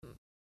opinion.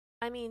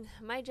 I mean,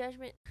 my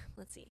judgment,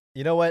 let's see.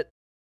 You know what?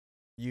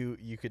 You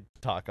could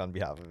talk on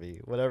behalf of me.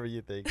 Whatever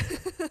you think.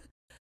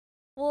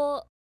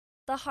 Well,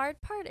 the hard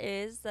part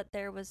is that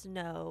there was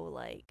no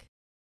like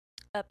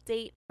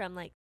update from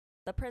like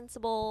the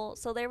principal.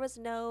 So there was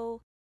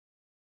no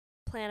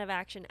plan of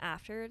action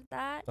after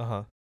that.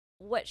 Uh-huh.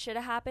 What should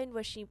have happened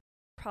was she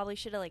probably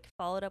should have like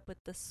followed up with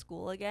the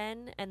school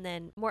again and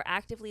then more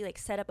actively like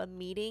set up a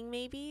meeting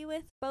maybe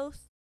with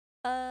both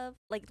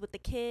like with the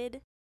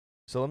kid.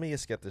 So let me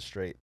just get this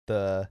straight.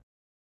 The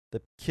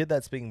kid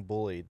that's being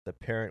bullied, the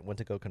parent went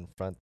to go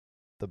confront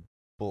the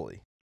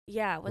bully.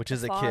 Yeah, with Which the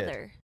is a kid.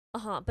 father.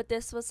 But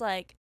this was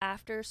like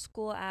after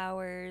school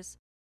hours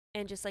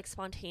and just like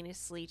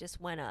spontaneously just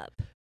went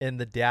up. And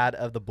the dad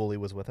of the bully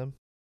was with him?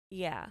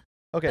 Yeah.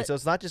 Okay, But- so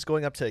it's not just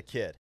going up to a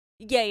kid.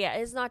 Yeah,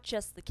 it's not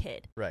just the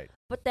kid. Right.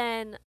 But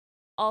then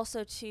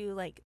also to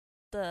like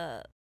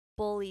the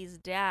bully's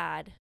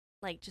dad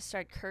like just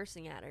started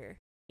cursing at her,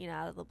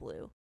 out of the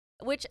blue.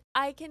 Which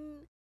I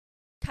can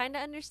kind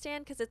of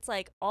understand because it's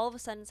like all of a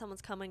sudden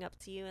someone's coming up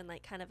to you and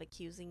like kind of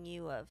accusing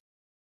you of,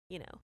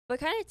 But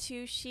kind of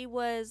too, she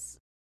was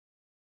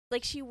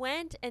like she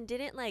went and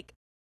didn't like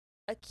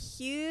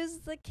accuse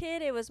the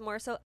kid. It was more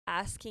so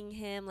asking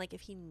him like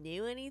if he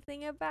knew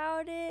anything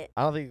about it.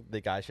 I don't think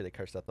the guy should have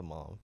cursed at the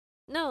mom.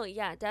 No,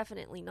 yeah,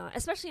 definitely not.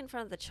 Especially in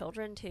front of the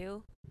children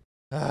too.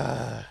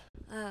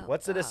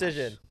 What's Oh, the gosh.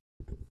 decision?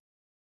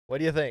 What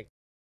do you think?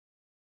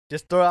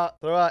 Just throw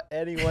out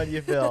anyone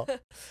you feel.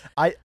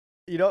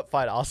 You know what?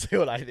 Fine, I'll say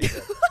what I think.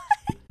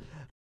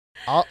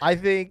 then. I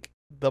think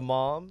the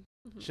mom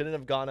Mhm. shouldn't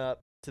have gone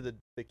up to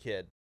the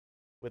kid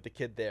with the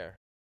kid there,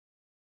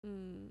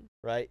 Mm.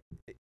 right?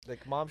 The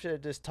mom should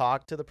have just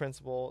talked to the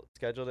principal,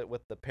 scheduled it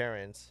with the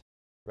parents,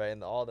 right,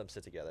 and all of them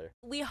sit together.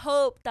 We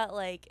hope that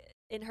like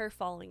in her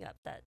following up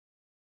that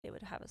they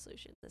would have a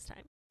solution this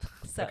time.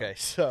 So. Okay,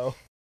 so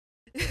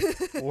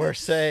we're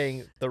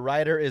saying the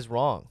writer is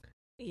wrong.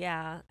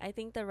 Yeah, I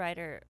think the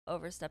writer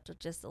overstepped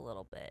just a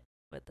little bit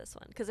with this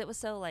one because it was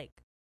so like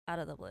out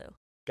of the blue.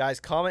 Guys,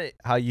 comment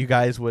how you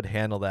guys would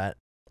handle that.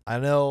 I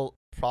know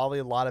probably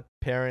a lot of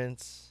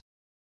parents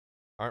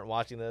aren't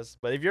watching this,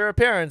 but if you're a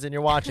parent and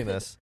you're watching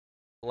this,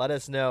 let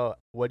us know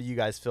what do you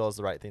guys feel is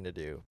the right thing to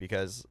do,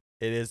 because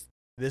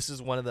this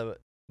is one of the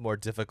more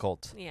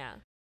difficult Yeah,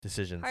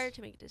 decisions. harder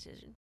to make a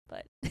decision,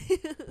 but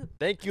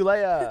Thank you,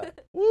 Leia.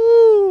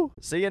 Woo!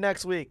 See you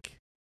next week.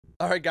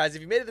 All right, guys,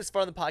 if you made it this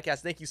far in the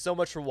podcast, thank you so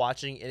much for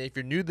watching. And if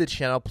you're new to the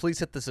channel, please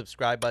hit the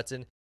subscribe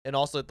button and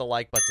also hit the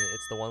like button.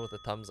 It's the one with the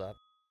thumbs up,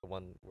 the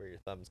one where your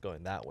thumb's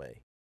going that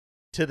way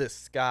to the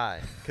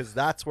sky, because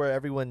that's where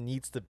everyone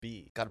needs to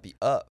be. Gotta be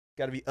up.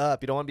 Got to be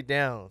up. You don't want to be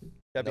down.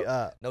 Got to be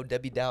up. No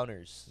Debbie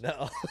Downers.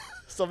 No.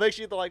 So make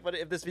sure you hit the like button.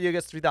 If this video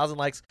gets 3,000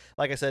 likes,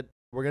 like I said,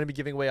 we're going to be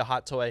giving away a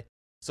hot toy.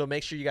 So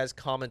make sure you guys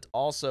comment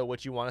also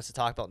what you want us to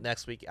talk about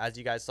next week. As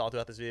you guys saw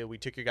throughout this video, we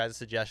took your guys'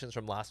 suggestions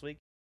from last week,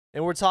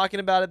 and we're talking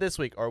about it this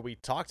week, or we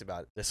talked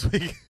about it this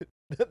week.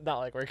 Not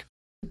like we're.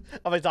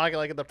 Am I talking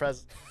like in the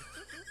present?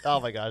 Oh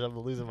my gosh, I'm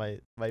losing my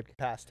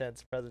past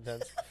tense, present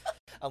tense.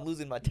 I'm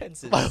losing my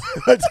tenses. my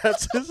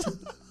tenses.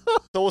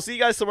 So we'll see you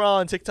guys tomorrow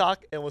on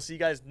TikTok, and we'll see you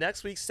guys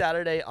next week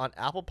Saturday on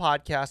Apple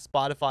Podcasts,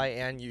 Spotify,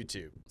 and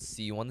YouTube.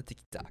 See you on the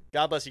TikTok.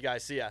 God bless you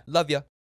guys. See ya. Love ya.